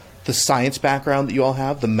from the science background that you all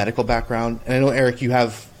have, the medical background, and I know, Eric, you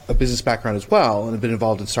have a business background as well and have been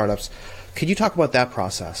involved in startups. Could you talk about that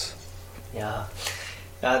process? Yeah,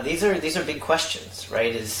 these are big questions,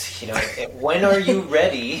 right? When are you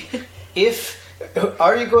ready?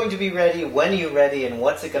 Are you going to be ready? When are you ready? And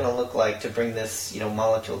what's it going to look like to bring this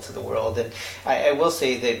molecule to the world? And I will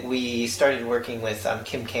say that we started working with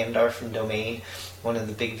Kim Kamdar from Domain, one of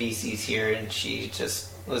the big VCs here, and she just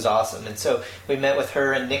was awesome. And so we met with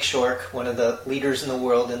her and Nick Shork, one of the leaders in the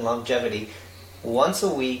world in longevity, once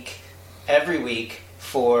a week, every week,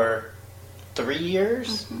 for 3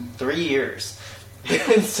 years. 3 years.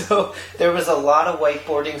 And so there was a lot of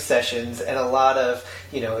whiteboarding sessions and a lot of,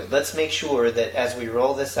 let's make sure that as we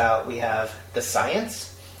roll this out, we have the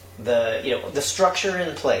science, the structure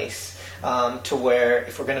in place, to where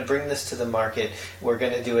if we're going to bring this to the market, we're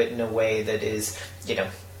going to do it in a way that is,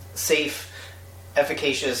 safe,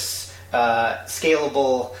 efficacious,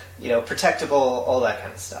 scalable, protectable, all that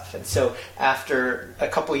kind of stuff. And so after a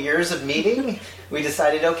couple years of meeting, we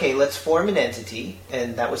decided, okay, let's form an entity,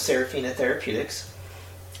 and that was Seraphina Therapeutics.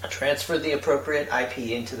 Transfer the appropriate IP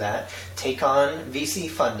into that, take on VC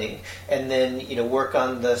funding, and then work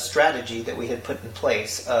on the strategy that we had put in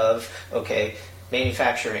place of, okay,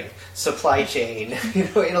 manufacturing, supply chain,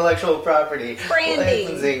 intellectual property,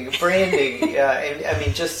 licensing, branding.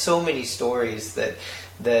 And just so many stories that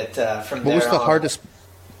from there on.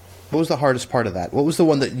 What was the hardest part of that? What was the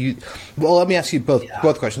one that you? Well, let me ask you both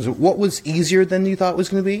questions. What was easier than you thought it was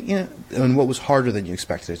going to be, and what was harder than you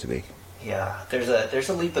expected it to be? Yeah, there's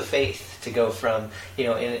a leap of faith to go from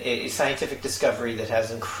a scientific discovery that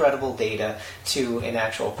has incredible data to an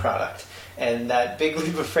actual product, and that big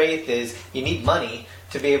leap of faith is you need money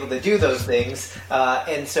to be able to do those things,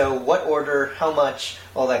 and so what order, how much,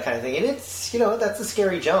 all that kind of thing, and it's that's a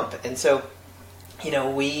scary jump, and so.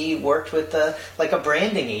 We worked with a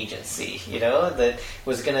branding agency, that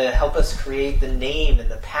was going to help us create the name and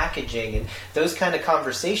the packaging, and those kind of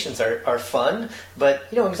conversations are fun, but,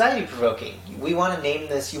 anxiety provoking. We want to name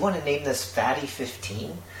this, you want to name this Fatty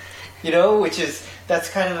 15, that's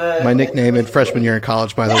kind of my nickname in freshman year in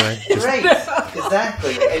college, by the way. Right,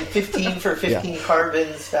 exactly. And 15 for 15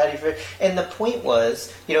 carbons, fatty for, and the point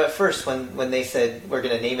was, at first when they said we're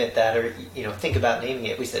going to name it that, or, think about naming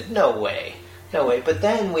it, we said, no way. No way. But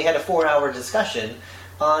then we had a 4-hour discussion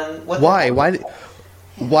on what.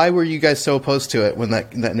 Why were you guys so opposed to it when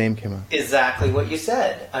that name came up? Exactly what you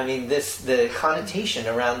said. I mean, the connotation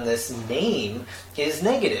around this name is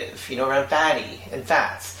negative. Around fatty and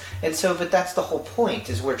fats. And so, but that's the whole point,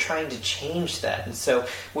 is we're trying to change that. And so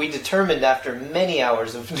we determined after many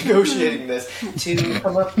hours of negotiating this to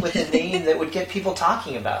come up with a name that would get people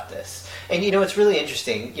talking about this. And, it's really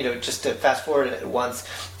interesting, just to fast forward at once,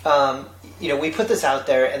 we put this out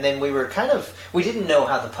there, and then we didn't know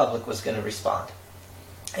how the public was going to respond.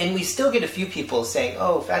 And we still get a few people saying,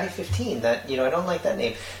 oh, Fatty 15, that, I don't like that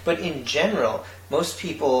name. But in general, most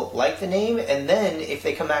people like the name, and then if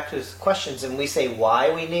they come back to us questions and we say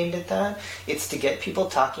why we named it that, it's to get people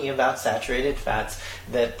talking about saturated fats,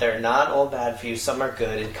 that they're not all bad for you, some are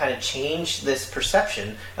good, and kind of change this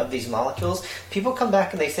perception of these molecules. People come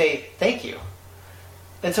back and they say, thank you.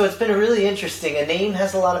 And so it's been really interesting. A name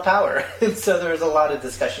has a lot of power. And so there was a lot of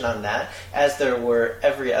discussion on that, as there were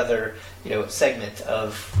every other, segment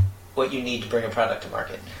of what you need to bring a product to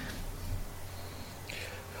market.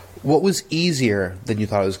 What was easier than you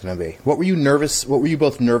thought it was going to be? What were you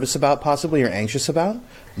both nervous about, possibly, or anxious about,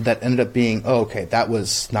 that ended up being, oh, okay, that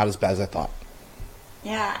was not as bad as I thought?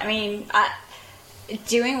 Yeah,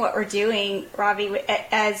 doing what we're doing, Robbie,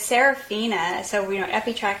 as Seraphina, so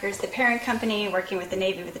EpiTracker is the parent company, working with the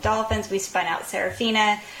Navy with the Dolphins, we spun out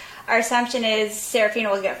Seraphina. Our assumption is Seraphina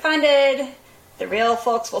will get funded, the real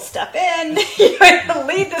folks will step in,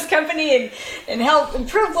 lead this company and help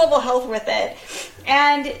improve global health with it.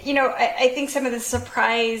 And, I think some of the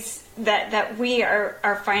surprise that we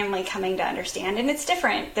are finally coming to understand, and it's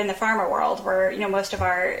different than the pharma world, where,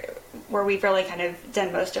 where we've really kind of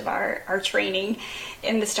done most of our training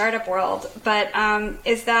in the startup world, but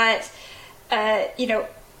is that,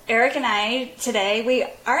 Eric and I today, we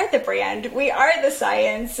are the brand, we are the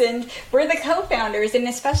science, and we're the co-founders, and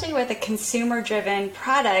especially with a consumer-driven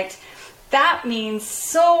product, that means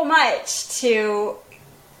so much to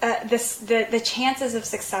the chances of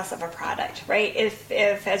success of a product, right? If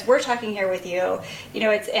as we're talking here with you,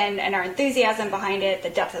 it's and our enthusiasm behind it, the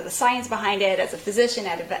depth of the science behind it, as a physician,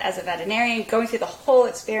 as a veterinarian, going through the whole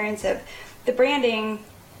experience of the branding,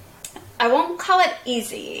 I won't call it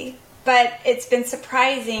easy, but it's been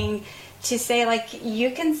surprising to say, you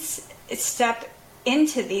can step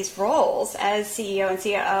into these roles as CEO and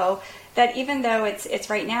COO, that even though it's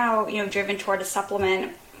right now, driven toward a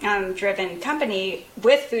supplement driven company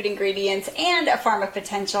with food ingredients and a pharma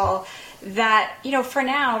potential, that, for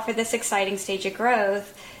now, for this exciting stage of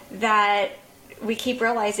growth, that we keep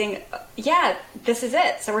realizing, this is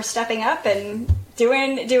it. So we're stepping up and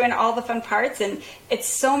doing all the fun parts, and it's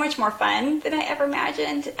so much more fun than I ever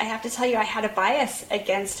imagined. I have to tell you, I had a bias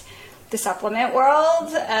against the supplement world,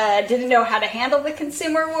 didn't know how to handle the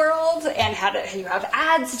consumer world, and how you have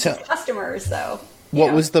ads to customers, though.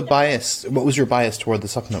 What was the bias? What was your bias toward the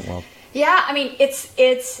supplement world? Yeah,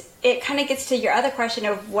 it kind of gets to your other question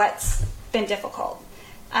of what's been difficult.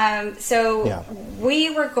 So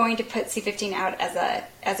we were going to put C15 out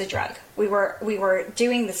as a drug. We were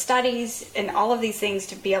doing the studies and all of these things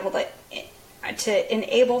to be able to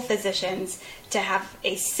enable physicians to have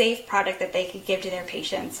a safe product that they could give to their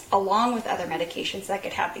patients, along with other medications that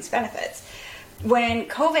could have these benefits. When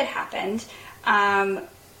COVID happened,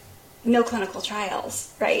 no clinical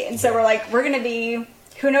trials, right? And so we're like, we're going to be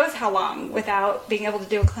who knows how long without being able to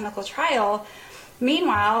do a clinical trial.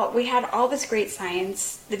 Meanwhile, we had all this great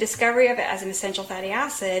science, the discovery of it as an essential fatty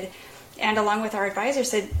acid, and along with our advisor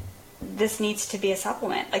said, this needs to be a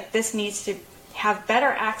supplement. Like, this needs to have better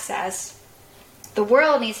access. The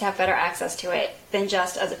world needs to have better access to it than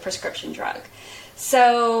just as a prescription drug.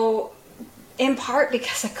 So, in part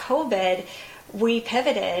because of COVID, we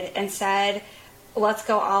pivoted and said, let's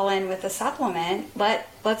go all in with the supplement.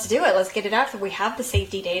 Let's do it. Let's get it out. We have the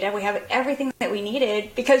safety data. We have everything that we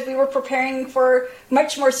needed because we were preparing for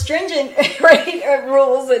much more stringent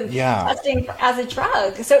rules and testing as a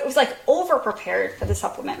drug. So it was like over prepared for the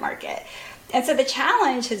supplement market. And so the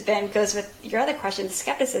challenge goes with your other question, the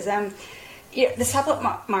skepticism. The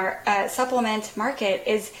supplement market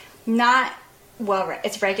is not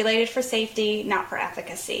it's regulated for safety, not for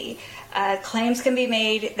efficacy. Claims can be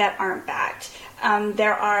made that aren't backed.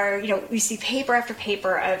 There are, we see paper after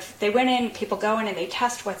paper of people go in and they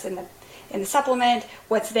test what's in the supplement,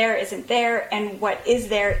 what's there isn't there, and what is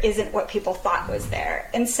there isn't what people thought was there.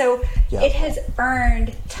 And so it has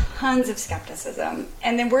earned tons of skepticism.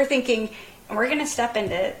 And then we're thinking, we're going to step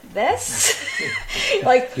into this,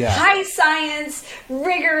 high science,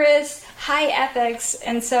 rigorous, high ethics.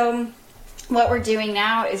 And so what we're doing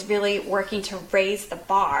now is really working to raise the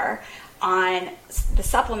bar on the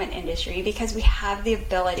supplement industry because we have the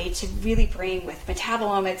ability to really bring, with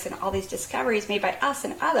metabolomics and all these discoveries made by us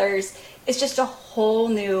and others, it's just a whole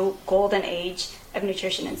new golden age of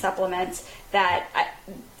nutrition and supplements that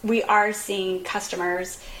we are seeing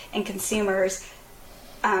customers and consumers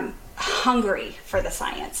hungry for the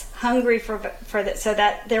science, hungry for that, so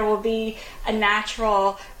that there will be a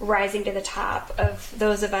natural rising to the top of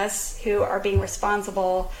those of us who are being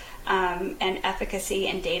responsible and efficacy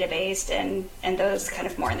and data-based and those kind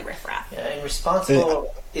of more in the riffraff. Yeah, and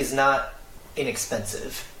responsible is not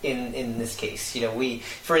inexpensive in this case. We,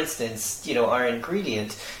 for instance, our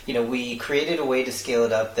ingredient, we created a way to scale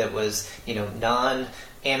it up that was,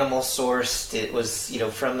 non-animal sourced. It was,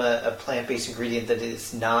 from a plant-based ingredient that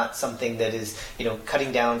is not something that is,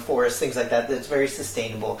 cutting down forests, things like that, that's very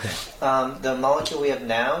sustainable. The molecule we have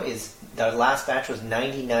now is, the last batch was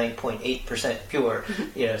 99.8% pure,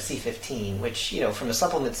 C15, which, from a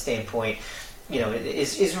supplement standpoint,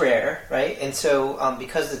 is rare, right? And so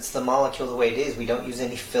because it's the molecule the way it is, we don't use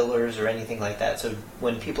any fillers or anything like that. So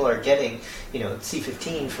when people are getting,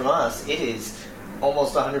 C15 from us, it is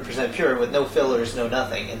almost 100% pure with no fillers, no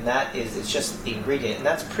nothing. And it's just the ingredient. And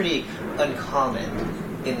that's pretty uncommon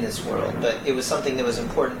in this world, but it was something that was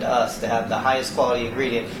important to us to have the highest quality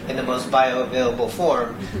ingredient in the most bioavailable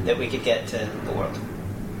form that we could get to the world.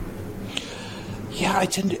 Yeah,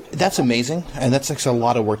 that's amazing, and that's like a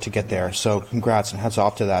lot of work to get there. So congrats and hats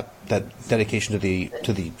off to that dedication to the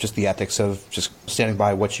just the ethics of just standing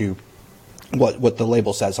by what the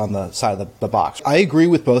label says on the side of the box. I agree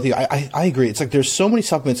with both of you. I agree. It's like there's so many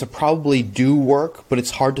supplements that probably do work, but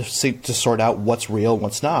it's hard to sort out what's real and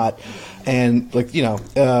what's not. And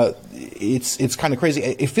it's kind of crazy.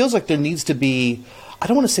 It feels like there needs to be, I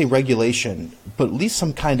don't want to say regulation, but at least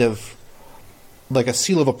some kind of like a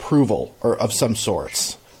seal of approval or of some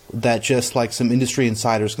sorts that just like some industry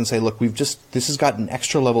insiders can say, look, this has got an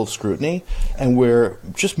extra level of scrutiny and we're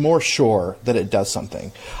just more sure that it does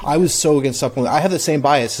something. I was so against supplement. I have the same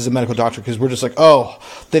bias as a medical doctor because we're just like, oh,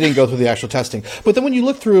 they didn't go through the actual testing. But then when you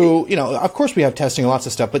look through, of course we have testing and lots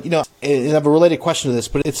of stuff, but I have a related question to this,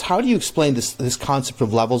 but it's how do you explain this concept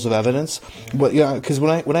of levels of evidence? Because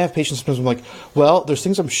when I have patients, sometimes I'm like, well, there's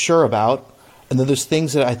things I'm sure about, and then there's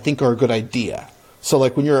things that I think are a good idea. So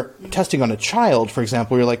like when you're testing on a child, for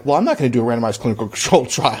example, you're like, well, I'm not going to do a randomized clinical control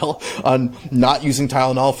trial on not using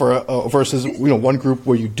Tylenol versus one group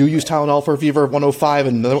where you do use Tylenol for a fever of 105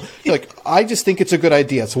 and another one. You're like, I just think it's a good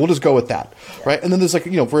idea, so we'll just go with that, right? And then there's like,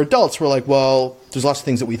 for adults, we're like, well, there's lots of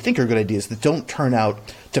things that we think are good ideas that don't turn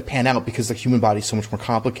out to pan out because the human body is so much more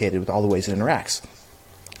complicated with all the ways it interacts.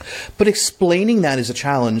 But explaining that is a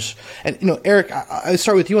challenge. And, Eric, I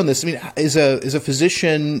start with you on this. I mean, as a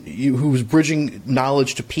physician who's bridging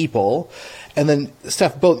knowledge to people, and then,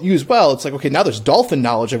 Steph, both you as well, it's like, okay, now there's dolphin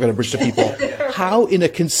knowledge I've got to bridge to people. How, in a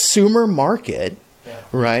consumer market,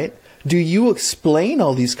 right, do you explain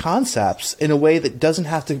all these concepts in a way that doesn't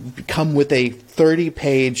have to come with a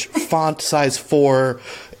 30-page font size 4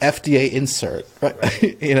 FDA insert,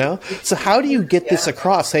 right? You know? So how do you get this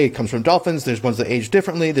across? Hey, it comes from dolphins. There's ones that age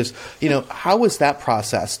differently. There's, you know, how is that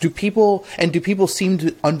process? Do people seem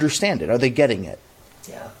to understand it? Are they getting it?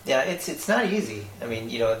 Yeah, it's not easy. I mean,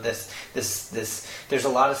 you know, this there's a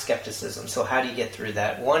lot of skepticism. So how do you get through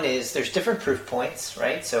that? One is there's different proof points,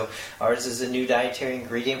 right? So ours is a new dietary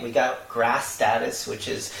ingredient. We got GRAS status, which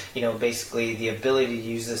is, you know, basically the ability to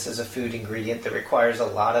use this as a food ingredient that requires a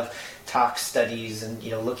lot of tox studies and, you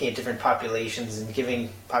know, looking at different populations and giving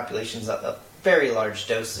populations a very large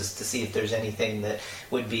doses to see if there's anything that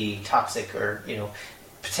would be toxic or, you know,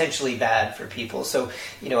 potentially bad for people. So,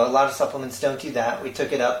 you know, a lot of supplements don't do that. We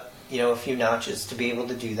took it up, you know, a few notches to be able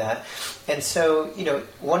to do that. And so, you know,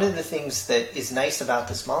 one of the things that is nice about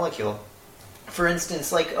this molecule, for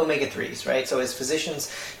instance, like omega-3s, right? So as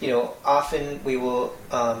physicians, you know, often we will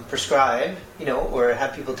prescribe, you know, or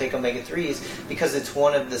have people take omega-3s because it's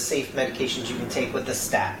one of the safe medications you can take with a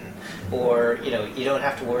statin. Or, you know, you don't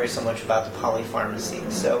have to worry so much about the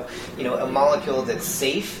polypharmacy. So, you know, a molecule that's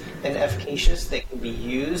safe and efficacious that can be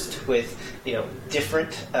used with, you know,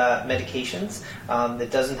 different medications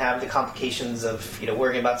that doesn't have the complications of, you know,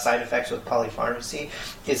 worrying about side effects with polypharmacy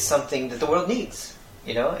is something that the world needs,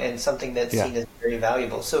 you know, and something that's seen as very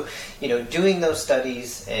valuable. So, you know, doing those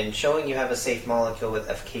studies and showing you have a safe molecule with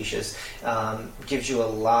efficacious gives you a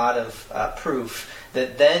lot of proof.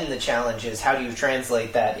 That then the challenge is how do you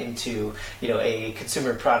translate that into, you know, a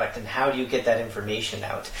consumer product, and how do you get that information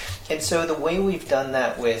out? And so the way we've done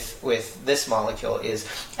that with this molecule is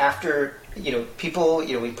after, you know, people,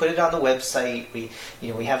 you know, we put it on the website, we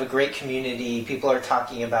have a great community, people are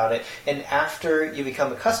talking about it, and after you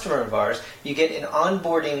become a customer of ours, you get an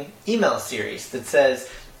onboarding email series that says,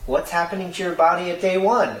 what's happening to your body at day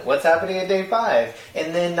 1? What's happening at day 5?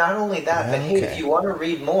 And then not only that, but hey, if you want to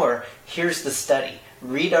read more, here's the study.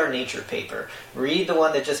 Read our Nature paper. Read the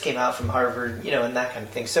one that just came out from Harvard, you know, and that kind of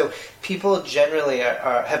thing. So people generally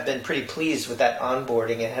have been pretty pleased with that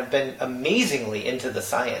onboarding and have been amazingly into the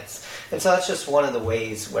science. And so that's just one of the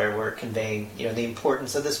ways where we're conveying, you know, the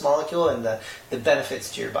importance of this molecule and the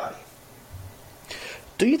benefits to your body.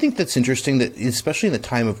 Do you think that's interesting that, especially in the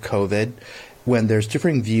time of COVID, when there's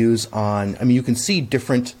differing views on, I mean, you can see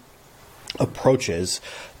different approaches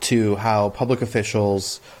to how public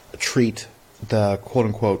officials treat the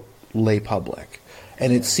quote-unquote lay public.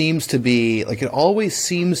 And it seems to be, like, it always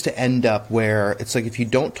seems to end up where it's like if you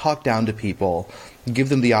don't talk down to people, give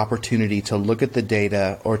them the opportunity to look at the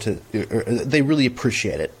data or they really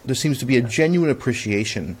appreciate it. There seems to be a genuine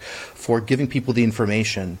appreciation for giving people the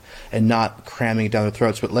information and not cramming it down their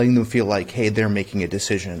throats, but letting them feel like, hey, they're making a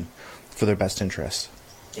decision for their best interest.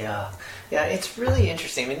 Yeah, it's really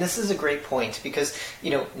interesting. I mean, this is a great point because,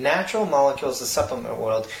 you know, natural molecules, the supplement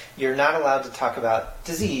world, you're not allowed to talk about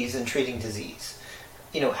disease and treating disease.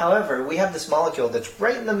 You know, however, we have this molecule that's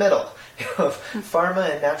right in the middle of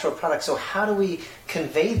pharma and natural products. So how do we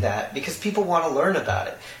convey that? Because people want to learn about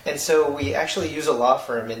it. And so we actually use a law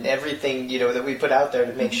firm in everything, you know, that we put out there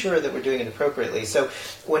to make sure that we're doing it appropriately. So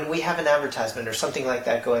when we have an advertisement or something like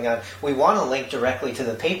that going on, we want to link directly to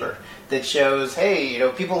the paper that shows, hey, you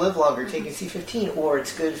know, people live longer taking C15, or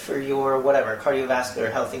it's good for your whatever,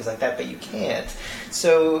 cardiovascular health, things like that, but you can't.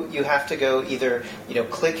 So you have to go either, you know,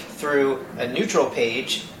 click through a neutral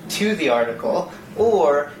page to the article,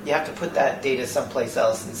 or you have to put that data someplace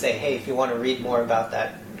else and say, hey, if you want to read more about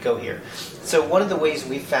that, go here. So one of the ways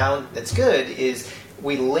we found that's good is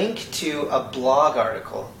we link to a blog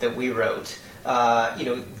article that we wrote, you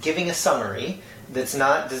know, giving a summary that's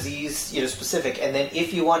not disease, you know, specific, and then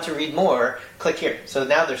if you want to read more, click here. So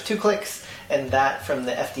now there's 2 clicks, and that from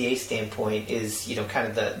the FDA standpoint is, you know, kind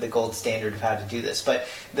of the gold standard of how to do this. But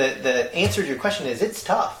the answer to your question is it's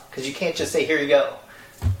tough, because you can't just say, here you go.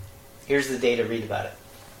 Here's the data, read about it.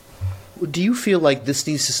 Do you feel like this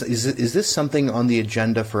needs to, is this something on the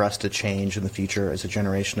agenda for us to change in the future as a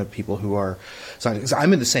generation of people who are, because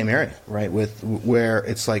I'm in the same area, right, with where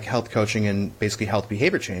it's like health coaching and basically health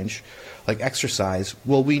behavior change, like exercise.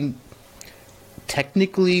 Well,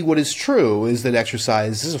 technically what is true is that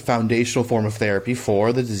exercise is a foundational form of therapy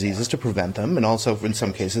for the diseases to prevent them and also in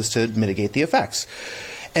some cases to mitigate the effects.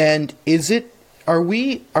 And are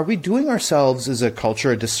we doing ourselves as a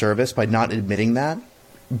culture a disservice by not admitting that?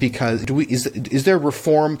 Because is there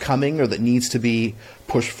reform coming or that needs to be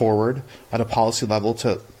pushed forward at a policy level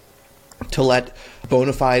to let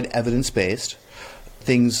bona fide evidence-based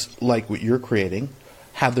things like what you're creating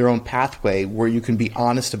have their own pathway where you can be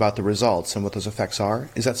honest about the results and what those effects are?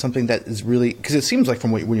 Is that something that is really, because it seems like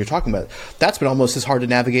from when you're talking about it, that's been almost as hard to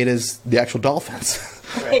navigate as the actual dolphins.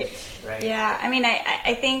 Right. Yeah, I mean,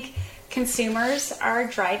 I think consumers are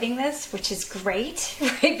driving this, which is great,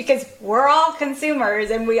 right? Because we're all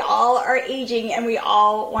consumers and we all are aging and we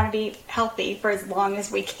all want to be healthy for as long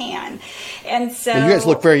as we can. And so you guys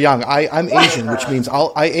look very young. I'm Asian, which means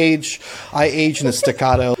I age in a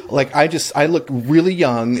staccato. Like I look really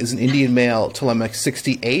young as an Indian male till I'm like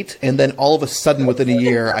 68, and then all of a sudden within a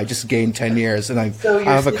year I just gained 10 years, and I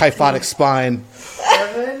have a kyphotic spine.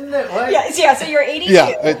 7? What? Yeah, so you're 82.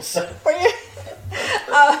 Yeah, it's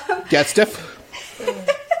get stiff.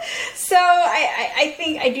 So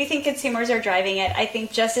I do think consumers are driving it. I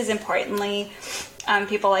think just as importantly,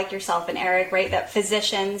 people like yourself and Eric, right, that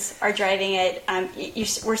physicians are driving it.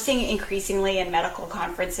 We're seeing increasingly in medical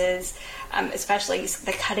conferences, especially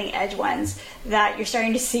the cutting edge ones, that you're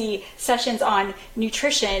starting to see sessions on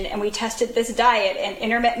nutrition, and we tested this diet and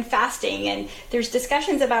intermittent fasting, and there's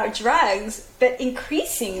discussions about drugs, but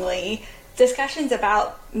increasingly discussions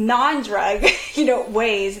about non-drug,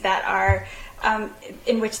 ways that are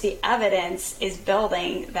in which the evidence is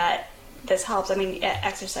building that this helps. I mean,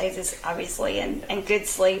 exercise is obviously, and good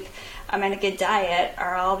sleep and a good diet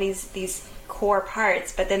are all these core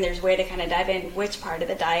parts, but then there's a way to kind of dive in which part of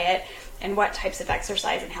the diet and what types of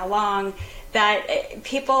exercise and how long, that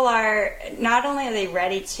people are, not only are they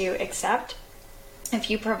ready to accept, if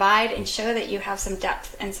you provide and show that you have some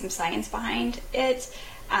depth and some science behind it,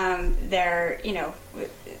 they're,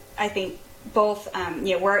 I think both,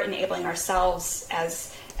 we're enabling ourselves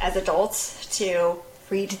as adults to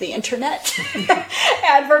read the internet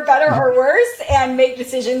and for better or worse, and make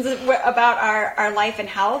decisions about our life and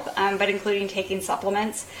health, but including taking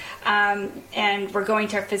supplements. And we're going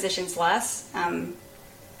to our physicians less. I'm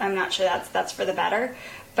not sure that's for the better,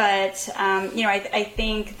 but I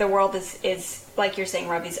think the world is like you're saying,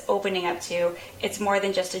 Rob, is opening up to, it's more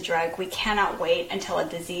than just a drug. We cannot wait until a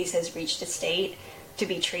disease has reached a state to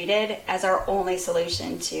be treated as our only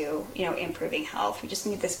solution to, improving health. We just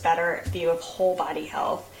need this better view of whole body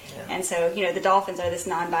health. Yeah. And so, the dolphins are this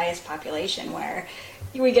non-biased population where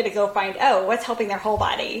we get to go find, what's helping their whole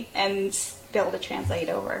body, and be able to translate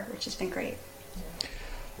over, which has been great.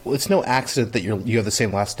 Well, it's no accident that you have the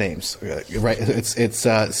same last names, right? It's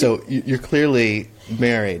so you're clearly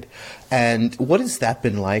married. And what has that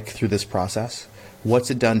been like through this process? What's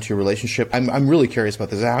it done to your relationship? I'm really curious about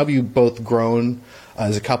this. How have you both grown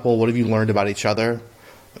as a couple? What have you learned about each other?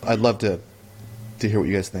 I'd love to hear what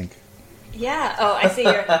you guys think. Yeah. Oh, I see.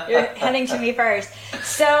 You're heading to me first.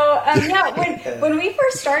 So, when we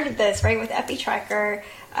first started this, right, with EpiTracker,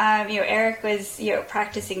 Eric was,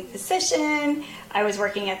 practicing physician. I was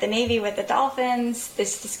working at the Navy with the dolphins.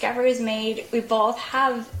 This discovery was made. We both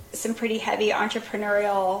have some pretty heavy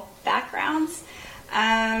entrepreneurial backgrounds.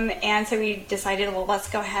 And so we decided, well, let's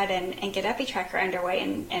go ahead and get EpiTracker underway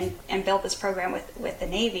and build this program with the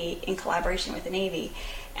Navy, in collaboration with the Navy.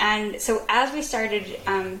 And so as we started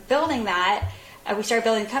building that, we started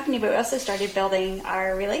building the company, but we also started building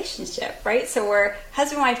our relationship, right? So we're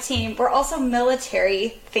husband-wife team. We're also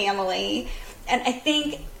military family. And I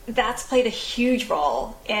think that's played a huge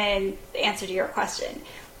role in the answer to your question,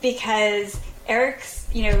 because Eric's,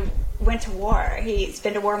 went to war. He's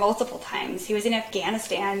been to war multiple times. He was in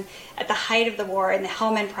Afghanistan at the height of the war in the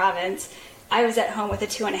Helmand province. I was at home with a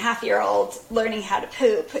 2.5-year-old learning how to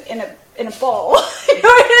poop in a bowl.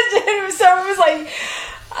 So it was like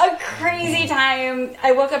a crazy time.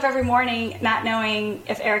 I woke up every morning not knowing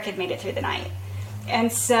if Eric had made it through the night.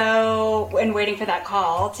 And waiting for that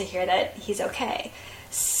call to hear that he's okay.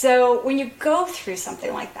 So when you go through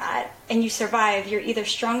something like that and you survive, you're either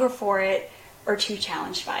stronger for it or too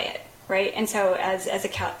challenged by it, right? And so as a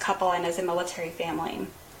couple and as a military family.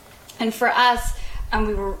 And for us,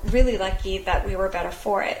 we were really lucky that we were better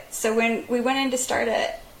for it. So when we went in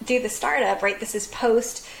to do the startup, right, this is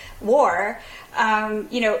post-war,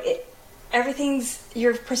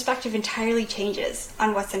 your perspective entirely changes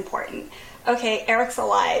on what's important. Okay, Eric's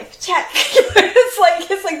alive. Check.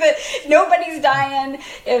 it's like nobody's dying.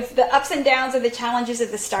 If the ups and downs of the challenges of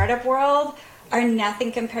the startup world are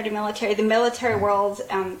nothing compared to military, the military world,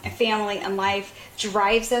 family and life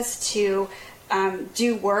drives us to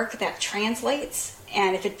do work that translates.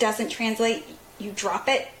 And if it doesn't translate, you drop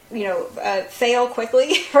it, fail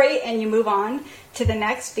quickly, right? And you move on to the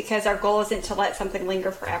next, because our goal isn't to let something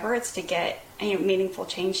linger forever. It's to get meaningful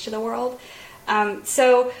change to the world.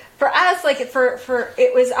 So for us,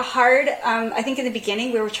 it was a hard, I think in the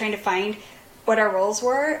beginning we were trying to find what our roles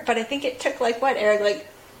were, but I think it took Eric,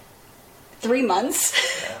 3 months.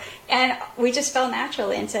 Yeah. And we just fell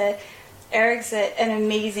naturally into, Eric's an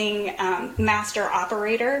amazing master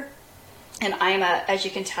operator. And I'm as you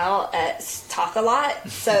can tell, talk a lot,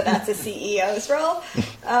 so that's a CEO's role.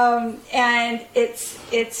 And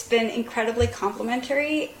it's been incredibly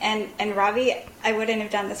complimentary. And Ravi, I wouldn't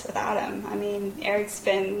have done this without him. I mean, it's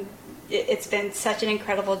been such an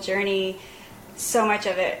incredible journey. So much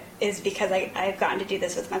of it is because I've gotten to do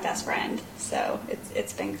this with my best friend. So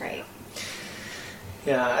it's been great.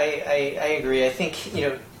 Yeah, I agree. I think,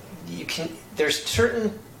 there's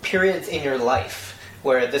certain periods in your life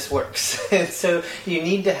where this works. And so you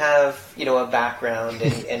need to have, a background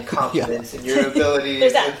and confidence in your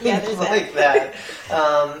abilities and things like that.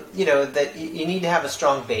 That you need to have a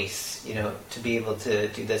strong base, to be able to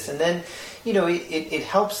do this. And then, it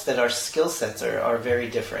helps that our skill sets are very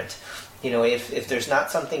different. If there's not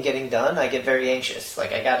something getting done, I get very anxious.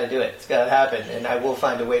 Like, I got to do it. It's got to happen, and I will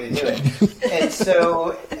find a way to do it.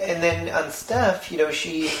 And then on Steph,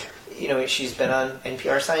 she's been on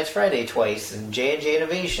NPR Science Friday twice, and J&J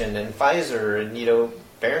Innovation, and Pfizer, and,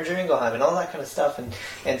 Boehringer Ingelheim, and all that kind of stuff.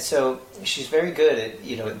 And so she's very good at,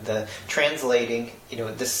 the translating,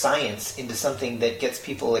 the science into something that gets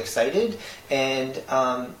people excited and,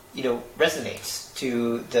 resonates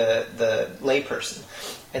to the layperson.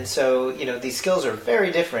 And so, these skills are very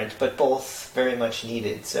different, but both very much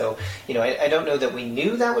needed. So, I don't know that we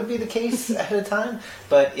knew that would be the case at a time,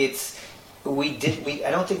 but I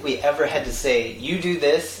don't think we ever had to say, you do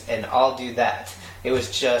this and I'll do that. It was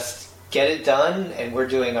just get it done and we're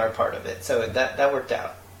doing our part of it. So that worked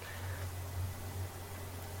out.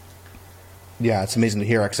 Yeah, it's amazing to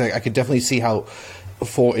hear. Because I could definitely see how,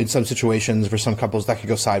 in some situations, for some couples, that could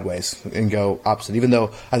go sideways and go opposite. Even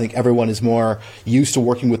though I think everyone is more used to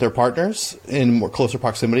working with their partners in more closer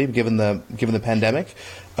proximity, given the pandemic.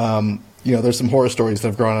 There's some horror stories that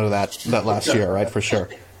have grown out of that last year, right? For sure.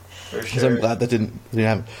 For sure. I'm glad that didn't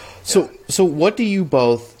happen. So what do you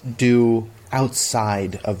both do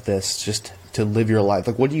outside of this, just to live your life?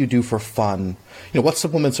 Like, what do you do for fun? What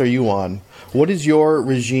supplements are you on? What is your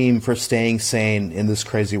regime for staying sane in this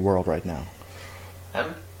crazy world right now?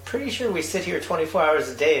 I'm pretty sure we sit here 24 hours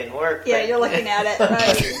a day and work. Yeah, you're looking at it.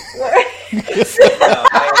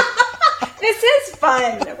 This is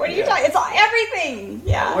fun. What are you talking? It's all, everything.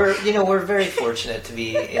 Yeah. We're very fortunate to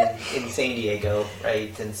be in San Diego,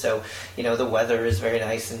 right? And so, the weather is very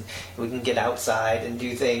nice and we can get outside and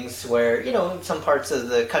do things where, some parts of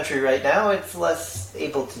the country right now, it's less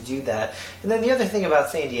able to do that. And then the other thing about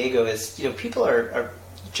San Diego is, people are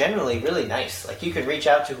generally really nice. Like, you can reach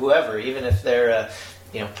out to whoever, even if they're a,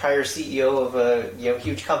 prior CEO of a,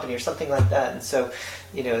 huge company or something like that. And so,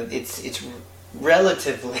 it's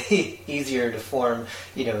relatively easier to form,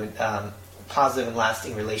 positive and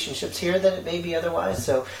lasting relationships here than it may be otherwise.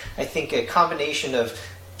 So I think a combination of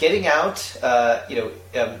getting out,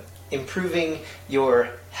 improving your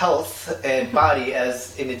health and body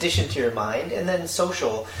as in addition to your mind, and then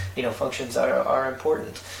social, functions are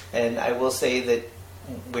important. And I will say that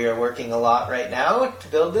we are working a lot right now to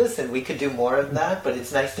build this, and we could do more of that, but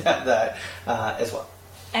it's nice to have that as well.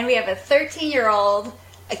 And we have a 13-year-old,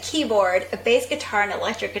 a keyboard, a bass guitar, and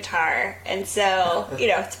electric guitar, and so,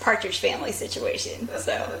 it's a Partridge Family situation.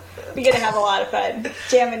 So we're going to have a lot of fun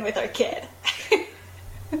jamming with our kid.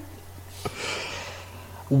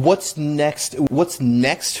 What's next? What's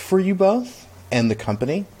next for you both and the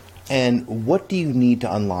company? And what do you need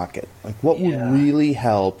to unlock it? Like, what would really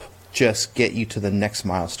help just get you to the next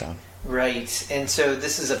milestone? Right. And so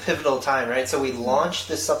this is a pivotal time, right? So we launched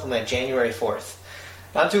this supplement January 4th.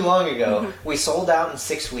 Not too long ago. Mm-hmm. We sold out in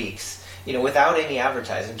 6 weeks, without any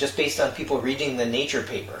advertising, just based on people reading the Nature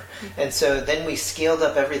paper. Mm-hmm. And so then we scaled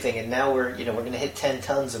up everything, and now we're going to hit 10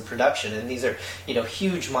 tons of production, and these are,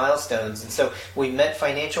 huge milestones. And so we met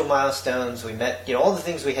financial milestones, we met, all the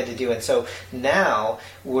things we had to do. And so now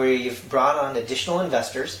we've brought on additional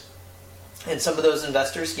investors. And some of those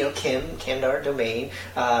investors, Kim, Camdar Domain,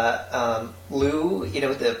 Lou,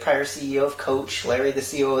 the prior CEO of Coach, Larry, the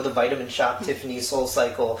CEO of The Vitamin Shop, Tiffany,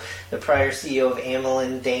 SoulCycle, the prior CEO of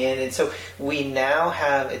Amylin, Dan. And so we now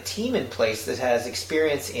have a team in place that has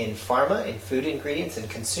experience in pharma, in food ingredients, and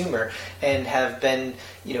consumer, and have been,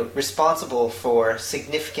 responsible for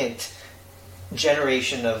significant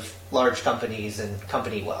generation of large companies and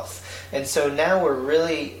company wealth. And so now we're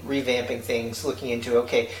really revamping things, looking into,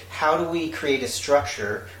 okay, how do we create a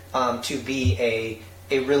structure to be a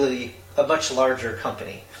much larger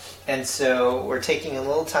company? And so we're taking a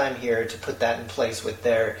little time here to put that in place with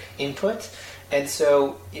their input. And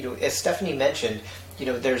so, as Stephanie mentioned,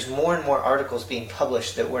 there's more and more articles being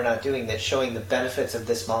published that we're not doing that's showing the benefits of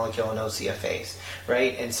this molecule in OCFAs,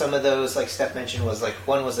 right? And some of those, like Steph mentioned,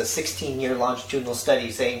 one was a 16-year longitudinal study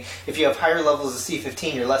saying if you have higher levels of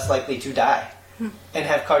C15, you're less likely to die. and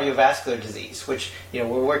have cardiovascular disease, which, we're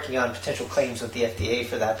working on potential claims with the FDA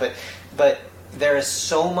for that. But there is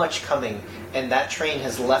so much coming, and that train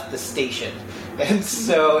has left the station. And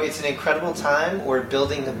so it's an incredible time. We're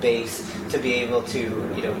building the base to be able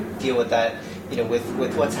to, deal with that,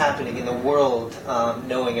 with what's happening in the world,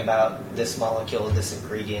 knowing about this molecule, this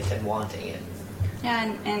ingredient, and wanting it.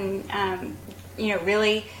 Yeah, and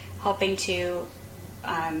really helping to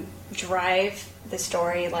drive the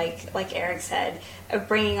story, like Eric said, of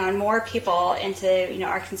bringing on more people into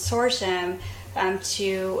our consortium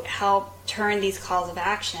to help turn these calls of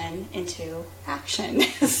action into action.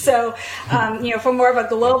 So, from more of a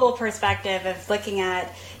global perspective of looking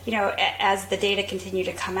at, as the data continue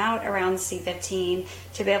to come out around C15,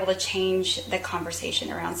 to be able to change the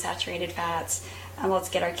conversation around saturated fats. Let's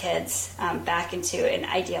get our kids back into an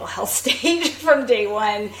ideal health state from day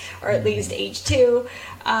one, or at least age 2.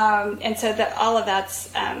 And so that all of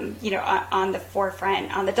that's, on the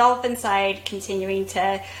forefront. On the dolphin side, continuing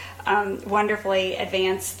to wonderfully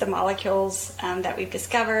advance the molecules that we've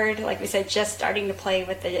discovered. Like we said, just starting to play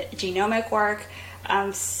with the genomic work.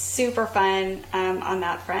 Super fun on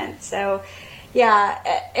that front. So,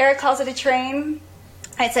 yeah, Eric calls it a train.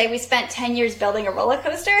 I'd say we spent 10 years building a roller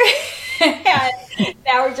coaster, and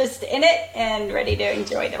now we're just in it and ready to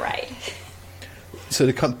enjoy the ride.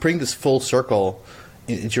 So to bring this full circle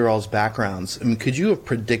into your all's backgrounds, I mean, could you have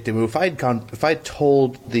predicted, if I had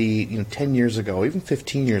told the 10 years ago, even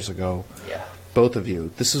 15 years ago, both of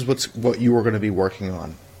you, this is what you were going to be working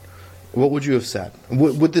on, what would you have said?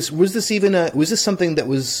 Was this something that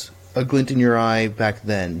was a glint in your eye back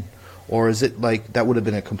then, or is it like that would have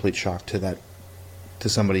been a complete shock to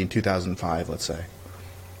somebody in 2005, let's say?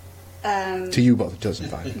 To you both,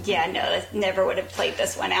 2005. Yeah, no, never would have played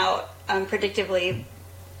this one out predictably.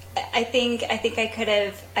 I think I could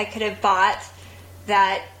have bought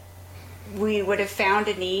that we would have found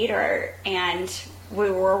a need, and we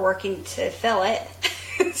were working to fill it.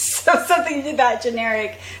 So something that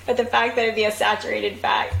generic, but the fact that it'd be a saturated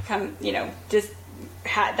fat,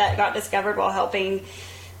 that got discovered while helping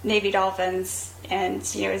Navy dolphins, and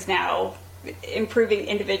is now improving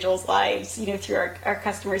individuals' lives, through our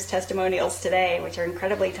customers' testimonials today, which are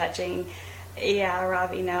incredibly touching. Yeah,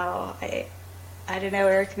 Ravi, no, I don't know,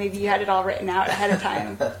 Eric, maybe you had it all written out ahead of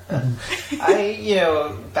time.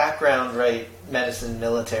 Background, right, medicine,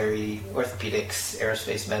 military, orthopedics,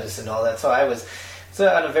 aerospace medicine, all that. So I was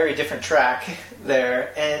on a very different track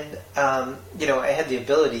there, and I had the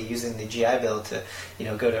ability using the GI Bill to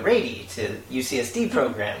go to RADI, to UCSD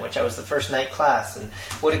program, which I was the first night class, and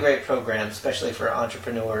what a great program, especially for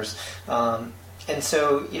entrepreneurs. And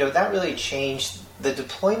so that really changed the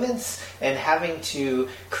deployments and having to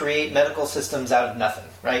create medical systems out of nothing,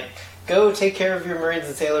 right? Go take care of your Marines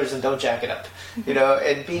and sailors and don't jack it up,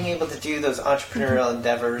 and being able to do those entrepreneurial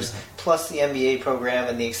endeavors, plus the MBA program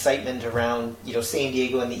and the excitement around, San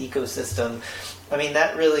Diego and the ecosystem. I mean,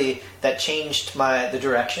 that changed the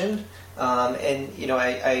direction.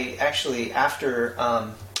 I actually, after,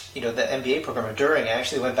 the MBA program, or during, I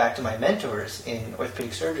actually went back to my mentors in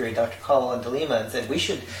orthopedic surgery, Dr. Caldwell and DeLima, and said, we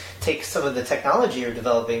should take some of the technology you're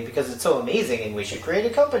developing because it's so amazing and we should create a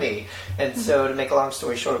company. And so, to make a long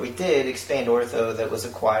story short, we did Expand Ortho, that was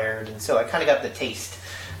acquired, and so I kind of got the taste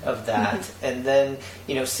of that. And then,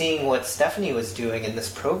 seeing what Stephanie was doing and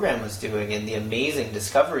this program was doing, and the amazing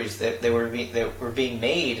discoveries that were being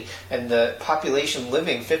made, and the population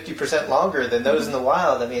living 50% longer than those in the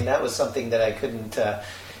wild. I mean, that was something that I couldn't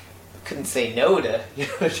say no to,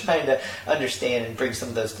 trying to understand and bring some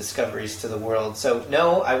of those discoveries to the world. So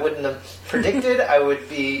no, I wouldn't have predicted I would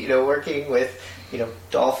be, working with,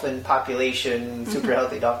 dolphin population, super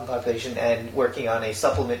healthy dolphin population, and working on a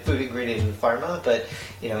supplement food ingredient in pharma. But,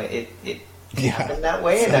 it happened that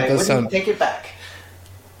way, and I wouldn't take it back.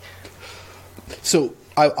 So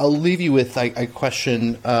I'll leave you with a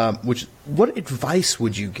question, what advice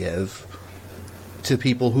would you give to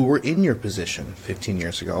people who were in your position 15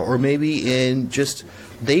 years ago, or maybe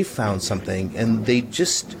they found something and they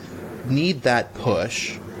just need that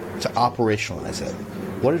push to operationalize it?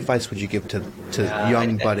 What advice would you give to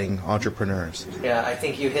young budding entrepreneurs? Yeah, I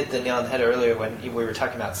think you hit the nail on the head earlier when we were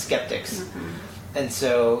talking about skeptics. Mm-hmm. And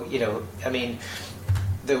so,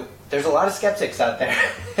 there's a lot of skeptics out there.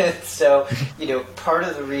 And so, part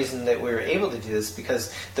of the reason that we were able to do this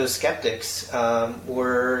because those skeptics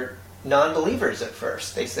were non-believers at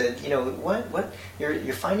first. They said, what?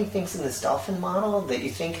 You're finding things in this dolphin model that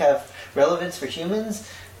you think have relevance for humans?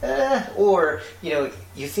 or,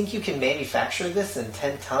 you think you can manufacture this in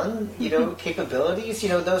 10-ton, capabilities,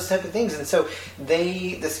 those type of things. And so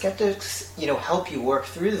the skeptics, help you work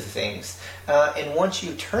through the things. And once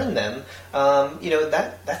you turn them,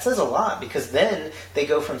 that says a lot, because then they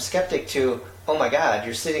go from skeptic to, oh my God,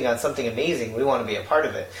 you're sitting on something amazing. We want to be a part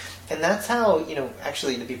of it. And that's how,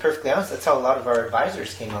 actually, to be perfectly honest, that's how a lot of our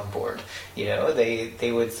advisors came on board.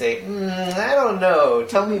 They would say, I don't know,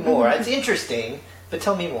 tell me more. It's interesting, but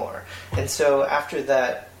tell me more. And so after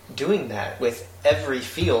that, doing that with every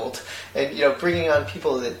field, and bringing on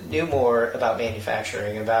people that knew more about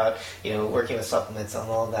manufacturing, about working with supplements and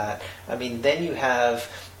all that, I mean, then you have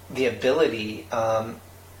the ability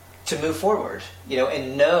to move forward,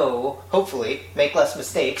 and hopefully, make less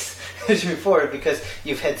mistakes as you move forward, because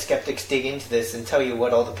you've had skeptics dig into this and tell you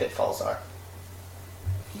what all the pitfalls are.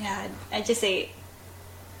 Yeah, I just say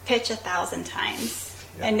pitch 1,000 times,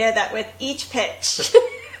 and know that with each pitch,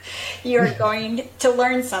 you're going to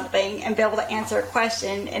learn something and be able to answer a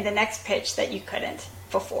question in the next pitch that you couldn't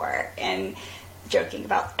before. And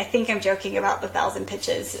I think I'm joking about the 1,000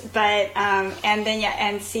 pitches, but and then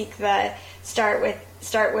and start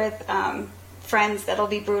with friends that'll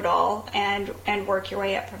be brutal, and work your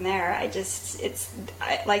way up from there.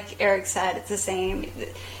 Like Eric said, it's the same.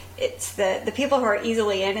 It's the people who are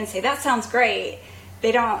easily in and say, that sounds great.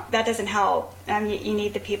 That doesn't help. You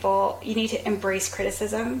need the people. You need to embrace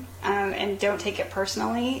criticism, and don't take it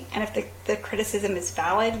personally. And if the criticism is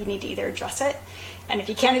valid, you need to either address it. And if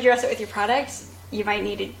you can't address it with your product, you might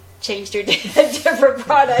need to change to a different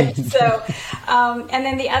product. So, and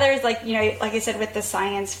then the other is like I said, with the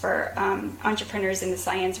science for entrepreneurs in the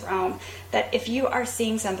science realm, that if you are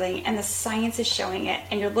seeing something and the science is showing it,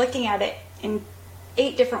 and you're looking at it in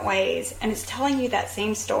 8 different ways, and it's telling you that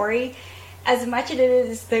same story, as much as it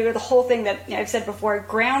is the whole thing that I've said before,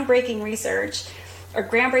 groundbreaking research or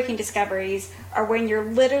groundbreaking discoveries are when you're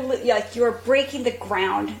literally you're breaking the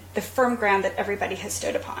ground, the firm ground that everybody has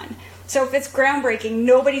stood upon. So if it's groundbreaking,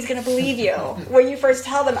 nobody's going to believe you when you first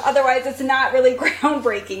tell them. Otherwise, it's not really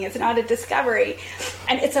groundbreaking. It's not a discovery.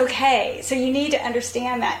 And it's okay. So you need to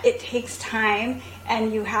understand that it takes time,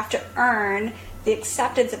 and you have to earn the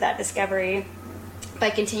acceptance of that discovery by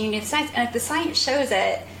continuing the science. And if the science shows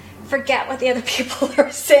it, forget what the other people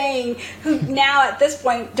are saying, who now at this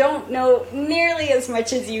point don't know nearly as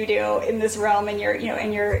much as you do in this realm, and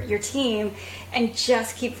your team, and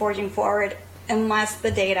just keep forging forward unless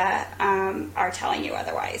the data are telling you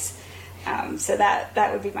otherwise. So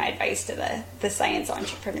that would be my advice to the science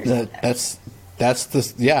entrepreneurs.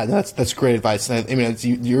 That's great advice. And I mean,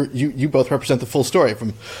 you both represent the full story,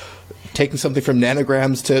 from taking something from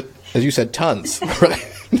nanograms to, as you said, tons, right?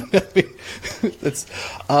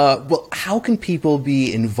 Well, how can people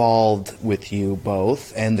be involved with you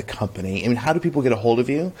both and the company? I mean, how do people get a hold of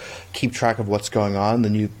you, keep track of what's going on,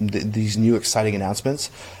 these new exciting announcements,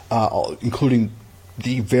 including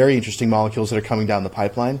the very interesting molecules that are coming down the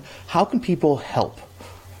pipeline? How can people help?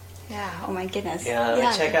 Yeah, oh my goodness.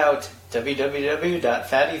 Yeah. Check out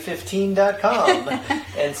www.fatty15.com.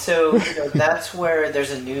 And so that's where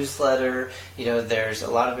there's a newsletter, there's a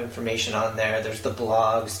lot of information on there. There's the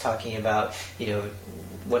blogs talking about,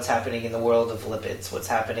 what's happening in the world of lipids, what's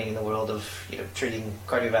happening in the world of, treating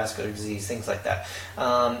cardiovascular disease, things like that.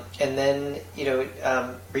 And then,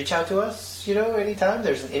 reach out to us, anytime.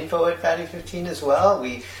 There's an info@Fatty15 as well.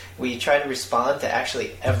 We try to respond to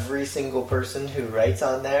actually every single person who writes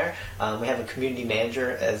on there. We have a community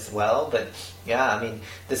manager as well. But yeah, I mean,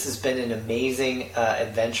 this has been an amazing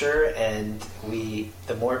adventure, and the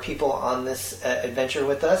more people on this adventure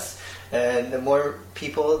with us, and the more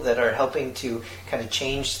people that are helping to kind of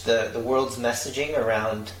change the world's messaging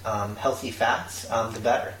around healthy fats, the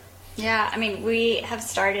better. Yeah, I mean, we have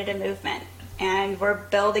started a movement, and we're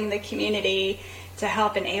building the community to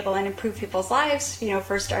help enable and improve people's lives,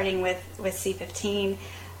 first starting with C15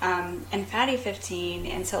 and Fatty 15.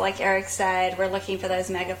 And so like Eric said, we're looking for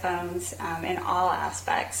those megaphones in all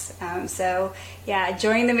aspects. So yeah,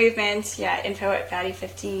 join the movement,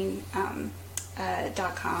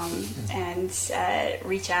 info@Fatty15.com and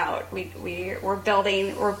reach out. We're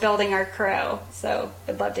building our crew, so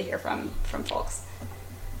we'd love to hear from folks.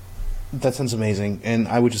 That sounds amazing, and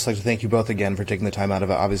I would just like to thank you both again for taking the time out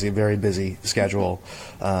of obviously a very busy schedule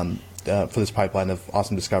for this pipeline of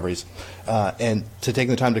awesome discoveries, and to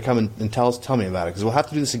taking the time to come and tell me about it, because we'll have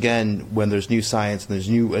to do this again when there's new science and there's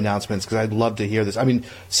new announcements, because I'd love to hear this. I mean,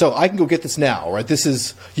 so I can go get this now, right?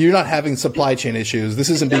 You're not having supply chain issues. This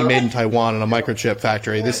isn't being made in Taiwan in a microchip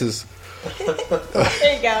factory. This is... There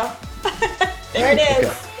you go. There it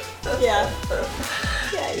is. Okay.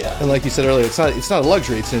 Yeah. And like you said earlier, it's not a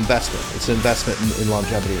luxury; it's an investment. It's an investment in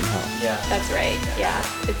longevity and health. Yeah, That's right. Yeah,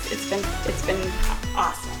 it's been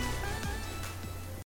awesome.